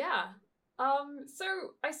 Yeah.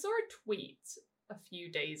 So I saw a tweet a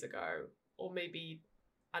few days ago, or maybe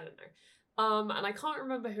I don't know. And I can't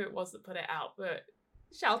remember who it was that put it out, but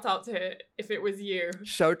shout out to it if it was you.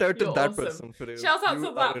 Shout out to You're that awesome. person for real. Shout out You to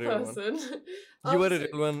are that a real one. person. You are a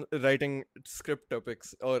real one writing script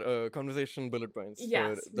topics or conversation bullet points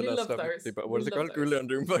Yes, for the we last love WC those. What is We it called? love those. Cooldown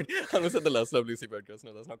Room. But I almost said the last WC podcast.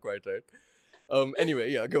 No, that's not quite right.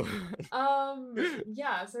 Anyway, yeah, go on.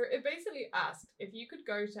 Yeah, so it basically asked if you could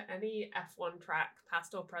go to any F1 track,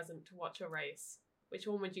 past or present, to watch a race, which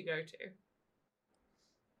one would you go to?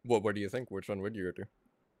 What do you think? Which one would you go to?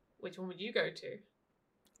 Which one would you go to?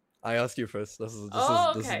 I asked you first. This is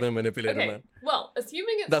the manipulator, man. Well,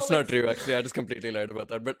 assuming it's That's not true, actually. I just completely lied about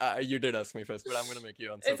that. But you did ask me first, but I'm gonna make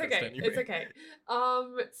you answer it's first okay. anyway. It's okay.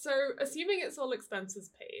 So assuming it's all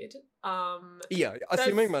expenses paid. Yeah,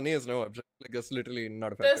 assuming money is no object, like that's literally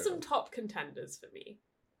not a factor. There's some top contenders for me.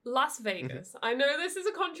 Las Vegas. I know this is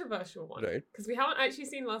a controversial one, right? Because we haven't actually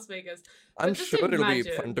seen Las Vegas. I'm sure it'll be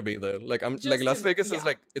fun to be there. Like Las Vegas is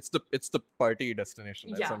like it's the party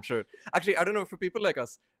destination. Right? Yeah. So I'm sure. Actually, I don't know, for people like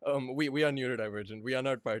us, we are neurodivergent. We are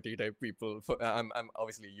not party type people. I'm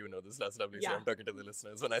obviously this Las WC. Yeah. I'm talking to the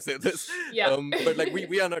listeners when I say this. Yeah. But like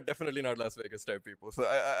we are definitely not Las Vegas type people. So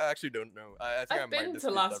I actually don't know. I think I've I might been to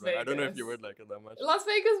dispute Las that, man. I don't know if Vegas. you would like it that much. Las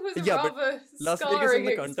Vegas was Yeah, rather but Las Vegas in scarring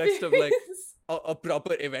the context of like experience. a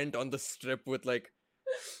proper event on the strip with like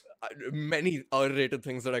many R-rated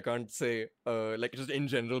things that I can't say, like just in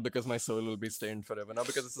general, because my soul will be stained forever. Not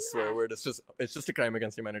because it's a swear word. It's just a crime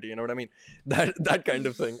against humanity. You know what I mean? That kind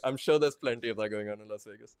of thing. I'm sure there's plenty of that going on in Las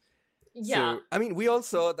Vegas. Yeah. So, I mean, we all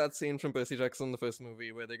saw that scene from Percy Jackson, the first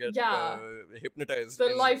movie, where they get hypnotized.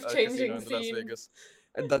 The in life-changing a casino in scene. Las Vegas.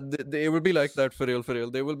 And that they will be like that for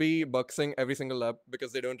real. They will be boxing every single lap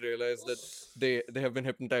because they don't realize that they have been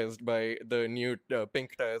hypnotized by the new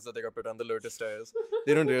pink tires that they got put on, the Lotus tires.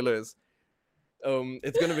 They don't realize.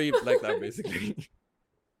 It's gonna be like that basically.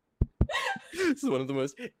 This is one of the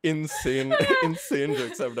most insane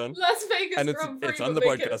jokes I've done. Las Vegas and Grand Prix, it's on the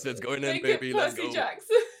podcast. It's going in, baby. Let's go.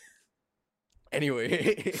 Jackson.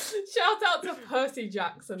 Anyway, shout out to Percy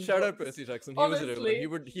Jackson. Shout out Percy Jackson. He was a real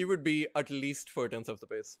one. He would be at least 4/10 of the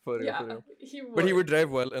pace for real. He would. But he would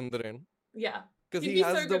drive well in the rain. Yeah. Because he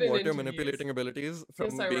has the water manipulating abilities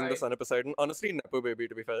from being the son of Poseidon. Honestly, Nepo baby,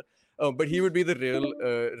 to be fair. But he would be the real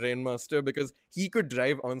rain master because he could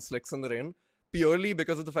drive on slicks in the rain purely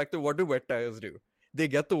because of the fact that what do wet tires do? they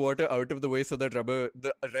get the water out of the way so that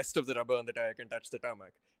the rest of the rubber on the tire can touch the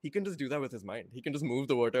tarmac. He can just do that with his mind. He can just move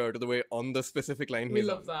the water out of the way on the specific line We he's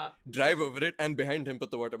love on, that. drive over it, and behind him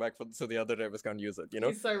put the water back so the other drivers can't use it. You know,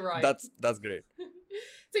 He's so right. that's great.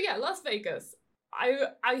 So yeah, Las Vegas.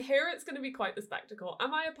 I hear it's going to be quite the spectacle.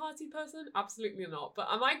 Am I a party person? Absolutely not. But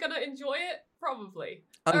am I going to enjoy it? Probably.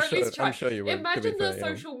 I'm or at least try. I'm sure you will. Imagine to be the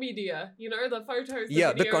fair, social media, you know, the photos, the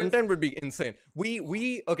yeah, videos. the content would be insane. We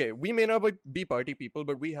may not be party people,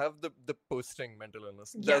 but we have the posting mental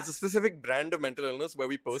illness. There's a specific brand of mental illness where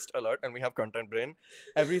we post a lot and we have content brain.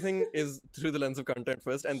 Everything is through the lens of content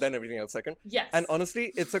first and then everything else second. Yes. And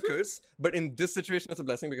honestly, it's a curse, but in this situation it's a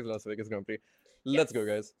blessing because Las Vegas Grand Prix. Let's go,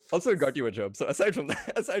 guys. Also, it got you a job. So aside from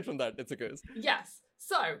that, it's a curse. Yes.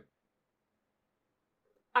 So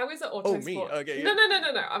I was at Autosport. Oh, me? Okay. No.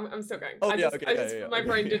 I'm still going. Oh, okay. My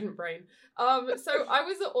brain didn't brain. So I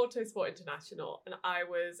was at Autosport International and I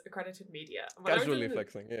was accredited media. Casually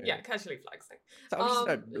flexing. Yeah, casually flexing.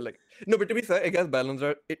 No, but to be fair, it gets balanced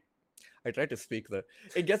out. I tried to speak there.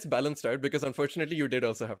 It gets balanced out because unfortunately you did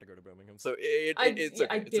also have to go to Birmingham. So it's okay.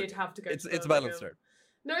 I did have to go to Birmingham. It's balanced out.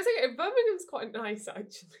 No, it's okay. Birmingham's quite nice,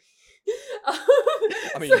 actually.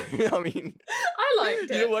 I mean, I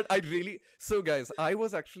liked it. You know what? So guys, I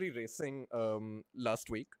was actually racing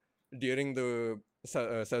last week during the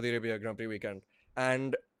Saudi Arabia Grand Prix weekend,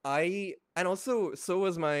 and also so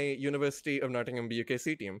was my University of Nottingham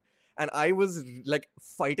BUKC team, and I was like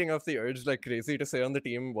fighting off the urge like crazy to say on the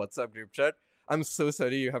team WhatsApp group chat, I'm so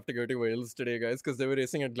sorry you have to go to Wales today, guys, because they were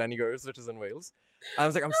racing at Glenigars, which is in Wales. I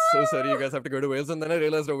was like, I'm so sorry you guys have to go to Wales. And then I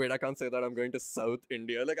realized, oh, wait, I can't say that. I'm going to South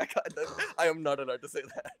India. Like, I am not allowed to say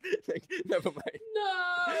that. Like, never mind.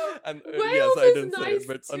 No. And Wales yes, I didn't nice say it,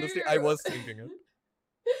 but honestly, I was thinking it.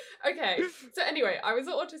 Okay, so anyway, I was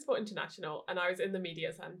at Autosport International and I was in the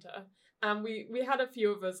media centre. And we had a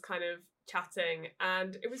few of us kind of chatting,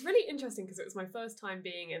 and it was really interesting because it was my first time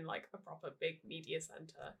being in like a proper big media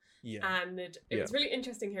center. And it was really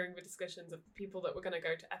interesting hearing the discussions of the people that were going to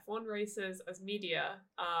go to F1 races as media.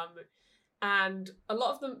 And a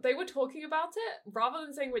lot of them, they were talking about it rather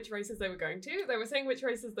than saying which races they were going to. They were saying which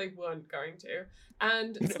races they weren't going to.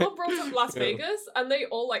 And someone brought up Las Vegas, and they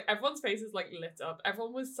all, like, everyone's faces, like, lit up.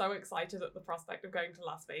 Everyone was so excited at the prospect of going to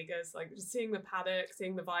Las Vegas, like, just seeing the paddock,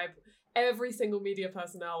 seeing the vibe. Every single media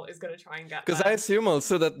personnel is going to try and get there. Because I assume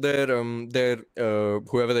also that they're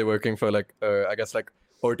whoever they're working for, like, I guess, like,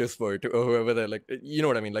 Autosport or whoever they're, like, you know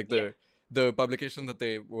what I mean? Like, the publication that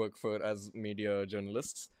they work for as media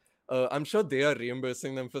journalists. I'm sure they are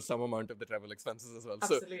reimbursing them for some amount of the travel expenses as well.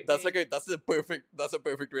 Absolutely. So that's a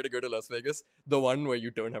perfect way to go to Las Vegas. The one where you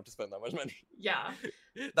don't have to spend that much money. Yeah.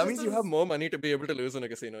 That means you have more money to be able to lose in a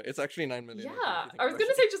casino. It's actually 9 million. Yeah. I was going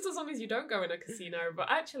to say just as long as you don't go in a casino, but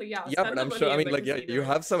actually, yeah. Yeah, but I'm sure. I mean, like, yeah, you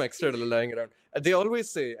have some extra lying around. They always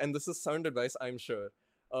say, and this is sound advice, I'm sure.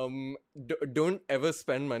 Don't ever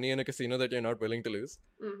spend money in a casino that you're not willing to lose.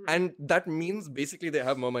 Mm-hmm. And that means basically they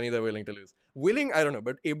have more money they're willing to lose. Willing, I don't know,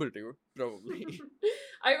 but able to, probably.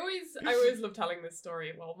 I always love telling this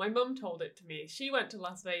story. Well, my mum told it to me. She went to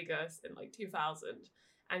Las Vegas in like 2000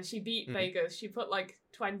 and she beat Vegas. She put like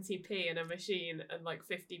 20p in a machine and like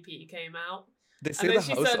 50p came out. They say the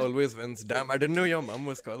house always wins. Damn, I didn't know your mum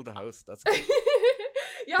was called the house. That's crazy.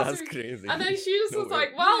 Yeah, that's crazy. And then she just was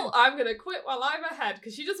like, well, I'm going to quit while I'm ahead.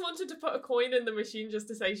 Because she just wanted to put a coin in the machine just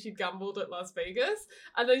to say she'd gambled at Las Vegas.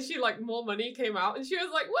 And then she, like, more money came out. And she was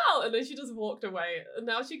like, well, and then she just walked away. And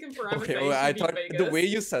now she can forever say she beat Vegas. The way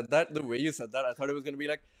you said that, I thought it was going to be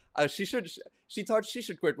like, she thought she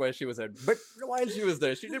should quit while she was ahead. But while she was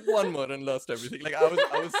there, she did one more and lost everything. Like, I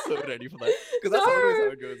was so ready for that. Because that's always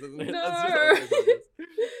how it goes, isn't it? No. That's just always how it goes.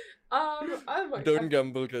 Oh my Don't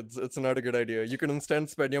gamble, kids. It's not a good idea. You can instead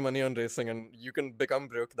spend your money on racing and you can become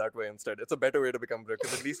broke that way instead. It's a better way to become broke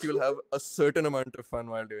because at least you'll have a certain amount of fun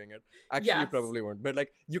while doing it. Actually, you probably won't. But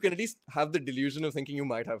like, you can at least have the delusion of thinking you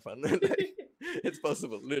might have fun. Like, it's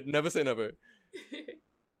possible. Never say never.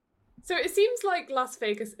 So it seems like Las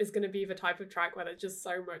Vegas is going to be the type of track where there's just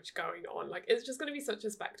so much going on. Like, it's just going to be such a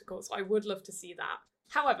spectacle. So I would love to see that.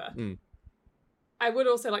 However... I would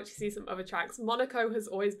also like to see some other tracks. Monaco has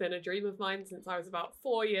always been a dream of mine since I was about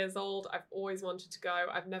 4 years old. I've always wanted to go.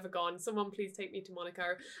 I've never gone. Someone please take me to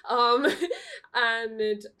Monaco.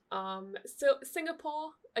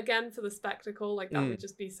 Singapore, again, for the spectacle. Like, that would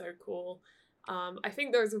just be so cool. I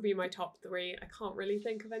think those would be my top 3. I can't really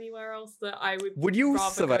think of anywhere else that I would. Would you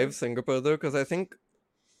survive Singapore though? Because I think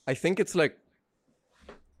it's like,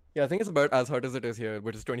 yeah, I think it's about as hot as it is here,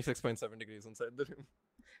 which is 26.7 degrees inside the room.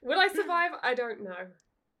 Will I survive? I don't know.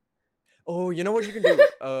 Oh, you know what you can do?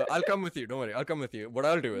 I'll come with you. Don't worry. I'll come with you. What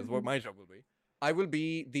I'll do is, what my job will be, I will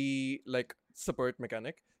be the, like, support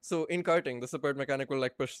mechanic. So in karting, the support mechanic will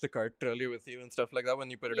like push the cart trolley with you and stuff like that when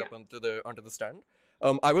you put it Yeah. up onto the stand.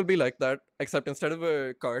 I will be like that, except instead of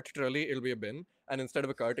a cart trolley, it'll be a bin, and instead of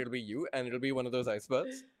a cart, it'll be you, and it'll be one of those ice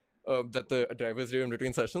baths that the drivers do in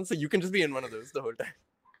between sessions. So you can just be in one of those the whole time.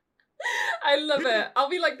 I love it. I'll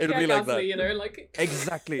be like It'll Pierre be like Gasly, that. you know, like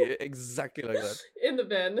Exactly like that. in the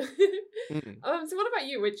bin. Mm. So what about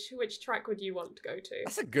you? Which track would you want to go to?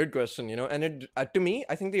 That's a good question, and it to me,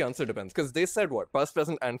 I think the answer depends because they said what past,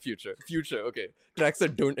 present, and future. Future, okay, tracks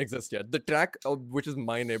that don't exist yet. The track which is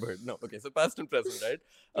my neighborhood. No, okay, so past and present, right?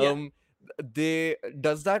 Yeah.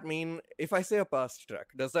 Does that mean if I say a past track,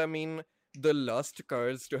 does that mean the last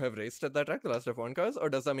cars to have raced at that track, the last F1 cars, or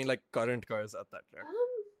does that mean like current cars at that track?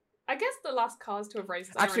 I guess the last cars to have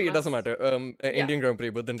raced there. Actually, it doesn't matter. Yeah. Indian Grand Prix,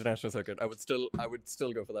 but the international circuit, I would still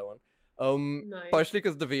go for that one. Nice. Partially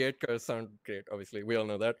because the V8 cars sound great. Obviously, we all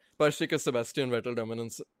know that. Partially because Sebastian Vettel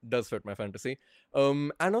dominance does fit my fantasy.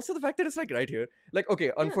 And also the fact that it's like right here. Like,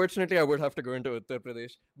 okay, unfortunately, I would have to go into Uttar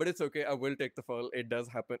Pradesh, but it's okay. I will take the fall. It does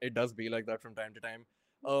happen. It does be like that from time to time.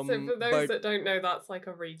 So for those that don't know, that's like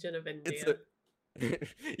a region of India.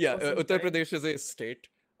 Yeah, Uttar Pradesh is a state.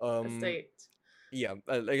 A state. Yeah,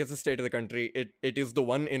 like it's a state of the country. It is the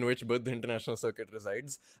one in which both the international circuit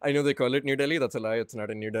resides. I know they call it New Delhi. That's a lie. It's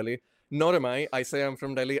not in New Delhi. Nor am I. I say I'm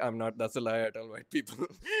from Delhi. I'm not. That's a lie. I tell white people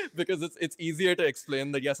because it's easier to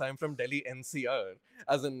explain that yes, I'm from Delhi NCR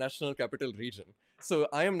as a national capital region. So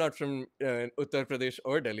I am not from Uttar Pradesh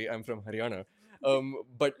or Delhi. I'm from Haryana.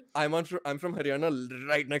 But I'm from Haryana,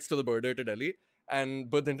 right next to the border to Delhi, and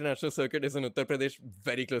both the international circuit is in Uttar Pradesh,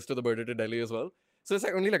 very close to the border to Delhi as well. So it's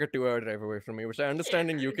like only like a 2-hour drive away from me, which I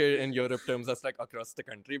understand in UK and Europe terms that's like across the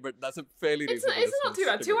country, but that's a fairly reasonable It's not too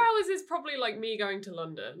bad. distance 2 to go. hours is probably like me going to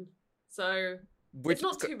London, so it's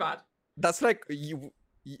not too bad. That's like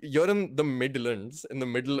you're in the Midlands, in the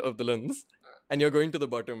middle of the lands, and you're going to the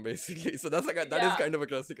bottom basically. So that's like that is kind of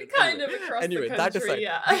across the country. Kind of across the country. That aside,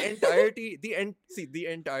 yeah. the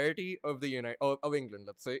entirety of the of England,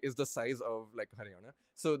 let's say, is the size of like Haryana.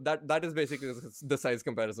 So that is basically the size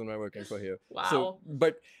comparison we're working for here. Wow. So,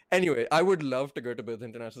 but anyway, I would love to go to Perth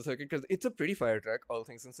International Circuit because it's a pretty fire track, all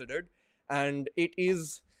things considered, and it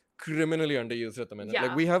is criminally underused at the minute. Yeah.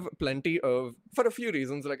 Like we have plenty of, for a few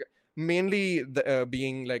reasons, like mainly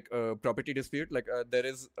being like a property dispute. Like there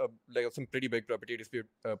is like some pretty big property dispute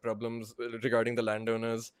problems regarding the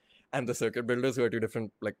landowners and the circuit builders, who are two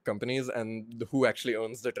different like companies, and who actually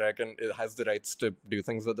owns the track and has the rights to do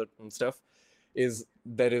things with it and stuff.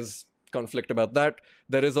 There is conflict about that.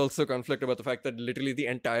 There is also conflict about the fact that literally the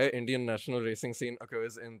entire Indian national racing scene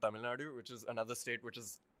occurs in Tamil Nadu, which is another state which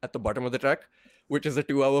is at the bottom of the track, which is a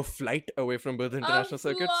 2-hour flight away from both international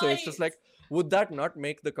circuit. So it's just like, would that not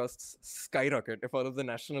make the costs skyrocket if all of the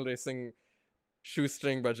national racing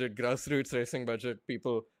shoestring budget, grassroots racing budget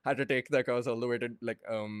people had to take their cars all the way to like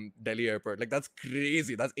Delhi airport? Like that's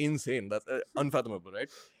crazy. That's insane. That's unfathomable, right?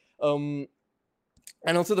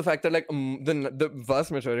 And also the fact that like the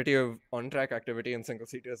vast majority of on-track activity in single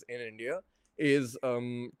seaters in India is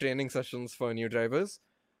training sessions for new drivers,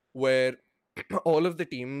 where all of the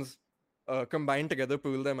teams combine together,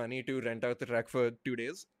 pool their money to rent out the track for 2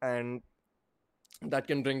 days, and that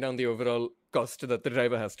can bring down the overall cost that the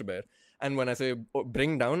driver has to bear. And when I say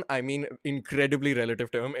bring down, I mean incredibly relative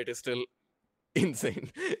term. It is still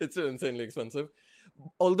insane. It's still insanely expensive.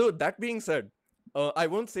 Although that being said, I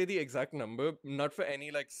won't say the exact number, not for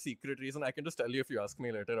any like secret reason. I can just tell you if you ask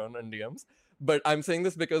me later on in DMs. But I'm saying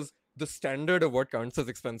this because the standard of what counts as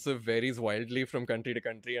expensive varies wildly from country to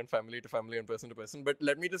country and family to family and person to person. But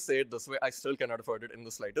let me just say it this way: I still cannot afford it in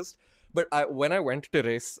the slightest. But when I went to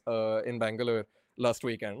race in Bangalore last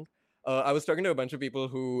weekend, I was talking to a bunch of people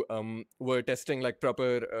who were testing like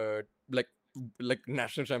proper like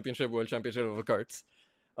national championship, world championship over karts.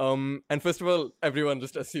 And first of all, everyone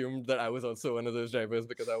just assumed that I was also one of those drivers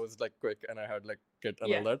because I was like quick and I had like kit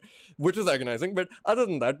and all that, which was agonizing. But other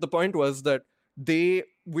than that, the point was that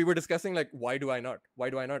we were discussing like, why do I not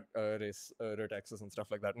race road taxes and stuff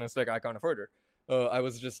like that? And it's like, I can't afford it. I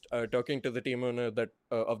was just talking to the team owner that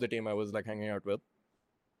of the team I was like hanging out with,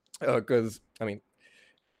 because I mean,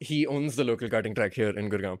 he owns the local karting track here in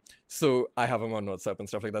Gurgaon. So I have him on WhatsApp and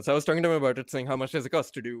stuff like that. So I was talking to him about it, saying how much does it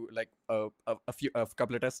cost to do like a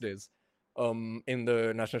couple of test days in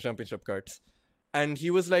the national championship karts. And he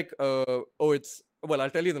was like, I'll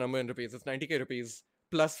tell you the number in rupees. It's 90k rupees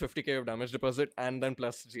plus 50k of damage deposit and then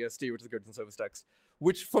plus GST, which is goods and service tax,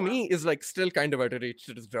 which for me is like still kind of out of reach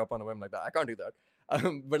to just drop on a whim like that. I can't do that.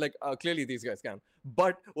 But like clearly these guys can.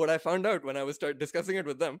 But what I found out when I was discussing it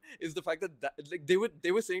with them is the fact that like they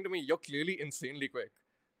were saying to me, "You're clearly insanely quick,"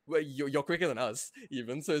 well, you're quicker than us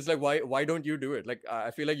even. So it's like, why don't you do it? Like,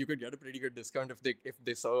 I feel like you could get a pretty good discount if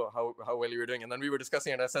they saw how well you were doing. And then we were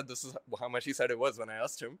discussing, and I said this is how much he said it was when I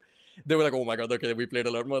asked him. They were like, oh my god, okay, we played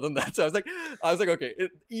a lot more than that. So I was like, okay,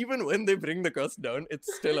 even when they bring the cost down,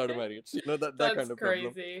 it's still out of my reach. You know, that That's kind of crazy.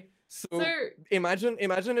 problem. So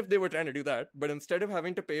imagine if they were trying to do that, but instead of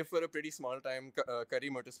having to pay for a pretty small time Curry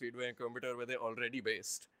Motor Speedway in Coimbatore where they're already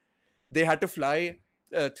based, they had to fly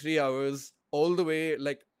 3 hours all the way,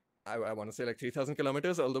 like I want to say like 3,000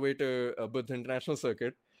 kilometers all the way to Buddha International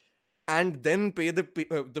Circuit, and then pay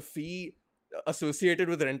the fee associated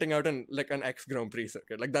with renting out an ex Grand Prix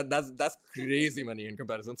circuit. Like that's crazy money in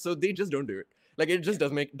comparison. So they just don't do it. Like it just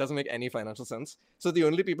doesn't make any financial sense. So the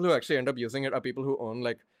only people who actually end up using it are people who own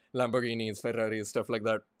like Lamborghinis, Ferraris, stuff like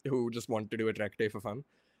that, who just want to do a track day for fun,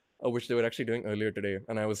 which they were actually doing earlier today.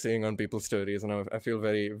 And I was seeing on people's stories, and I feel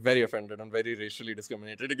very, very offended and very racially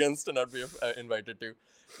discriminated against and not be invited to.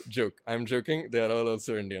 Joke. I'm joking. They are all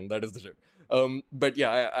also Indian. That is the joke. But yeah,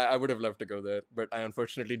 I would have loved to go there, but I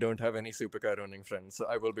unfortunately don't have any supercar owning friends, so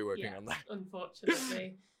I will be working on that.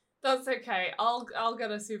 Unfortunately. That's okay. I'll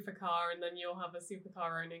get a supercar, and then you'll have a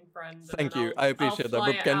supercar owning friend. Thank you. I appreciate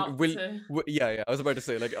that. But yeah. I was about to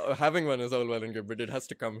say, like, having one is all well and good, but it has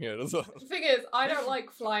to come here as well. The thing is, I don't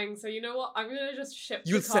like flying, so you know what? I'm gonna just ship.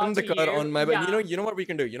 You send the car on my. Yeah. You know what we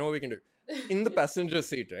can do. In the passenger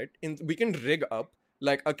seat, right? We can rig up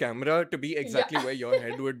like a camera to be exactly where your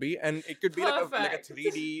head would be, and it could be like a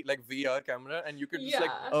 3D like VR camera, and you could just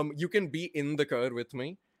you can be in the car with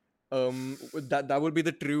me. That would be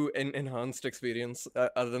the true enhanced experience,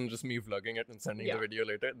 other than just me vlogging it and sending the video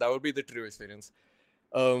later. That would be the true experience.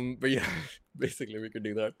 But yeah, basically we could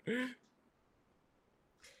do that.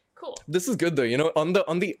 Cool. This is good though, you know. On the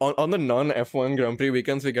non F1 Grand Prix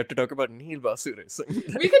weekends, we get to talk about Neil Basu racing.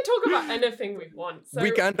 We can talk about anything we want. So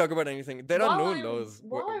we can talk about anything. There are no laws.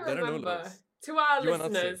 There are no laws. To our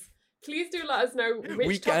listeners, please do let us know which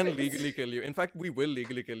we can legally kill you. In fact, we will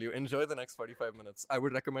legally kill you. Enjoy the next 45 minutes. I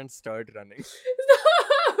would recommend start running.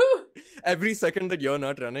 No! Every second that you're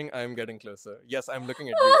not running, I'm getting closer. Yes, I'm looking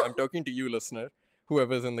at you. I'm talking to you, listener.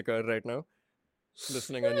 Whoever's in the car right now.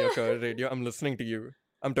 Listening on your car radio. I'm listening to you.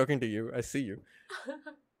 I'm talking to you. I see you.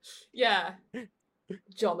 Yeah.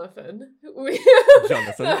 Jonathan.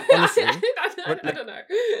 Jonathan, honestly. I don't know.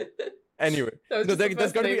 Anyway,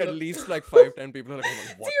 there's got to be at least like 5-10 people who are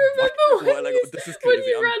like, what? Do you remember when, this is crazy. When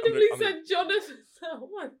you randomly said Jonathan that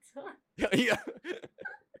one time? Yeah.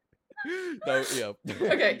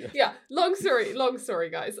 Okay, yeah. Long story,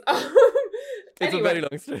 guys. It's a very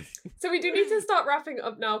long story. So we do need to start wrapping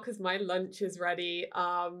up now because my lunch is ready.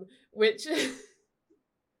 Which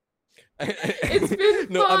it's been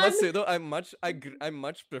no, fun. I must say though, I much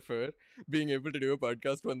prefer being able to do a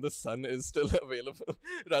podcast when the sun is still available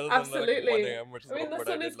rather than like 1 a.m. Which is the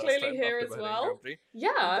sun is clearly here as well.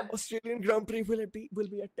 Yeah. The Australian Grand Prix will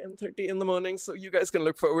be at 10:30 in the morning, so you guys can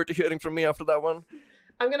look forward to hearing from me after that one.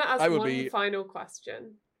 I'm gonna ask one final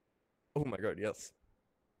question. Oh my god, yes.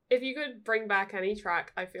 If you could bring back any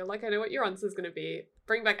track, I feel like I know what your answer is going to be.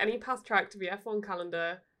 Bring back any past track to the F1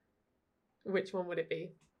 calendar. Which one would it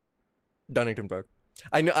be? Donington Park.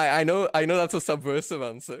 I know that's a subversive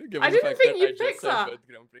answer. I didn't think you'd pick that.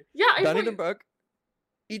 Yeah, Donington Park.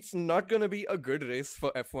 It's not gonna be a good race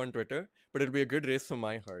for F1 Twitter, but it'll be a good race for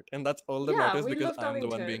my heart, and that's all that matters because I'm the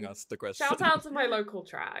one being asked the question. Shout out to my local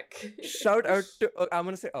track. Shout out to I'm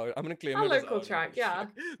gonna claim our it as local track. Yeah.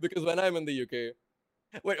 Because when I'm in the UK.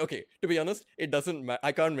 Wait, okay. To be honest, it doesn't matter.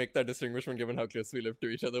 I can't make that distinguishment given how close we live to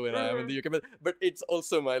each other when I am in the UK. But it's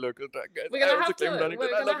also my local track, guys. We're gonna have to.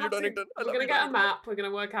 I love you, Donington. We're gonna get a map. We're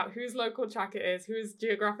gonna work out whose local track it is, who's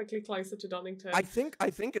geographically closer to Donington. I think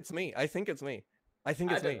it's me. Because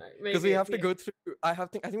we have to go through. I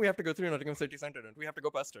think we have to go through Nottingham City Centre, don't we? Have to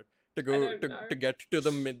go past it to get to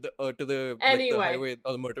the highway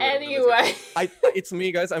or the motorway. Anyway, it's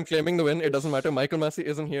me, guys. I'm claiming the win. It doesn't matter. Michael Massey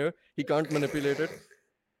isn't here. He can't manipulate it.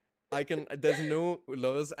 There's no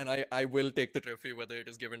laws, and I will take the trophy whether it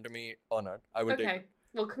is given to me or not. I will take it.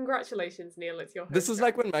 Well, congratulations, Neil. It's your home This is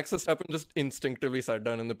track. like when Max Verstappen just instinctively sat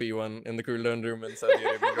down in the P1 in the Cooldown Room in Saudi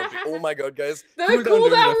Arabia. Oh my god, guys. Cooldown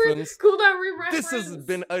Room reference. This has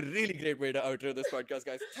been a really great way to outro this podcast,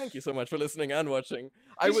 guys. Thank you so much for listening and watching.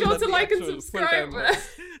 Be sure to like and subscribe.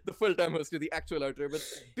 The full-time host do the actual outro, but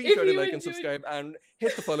be sure to like and subscribe and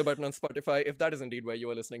hit the follow button on Spotify if that is indeed where you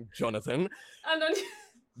are listening, Jonathan. And then...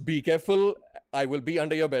 Be careful. I will be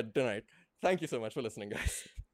under your bed tonight. Thank you so much for listening, guys.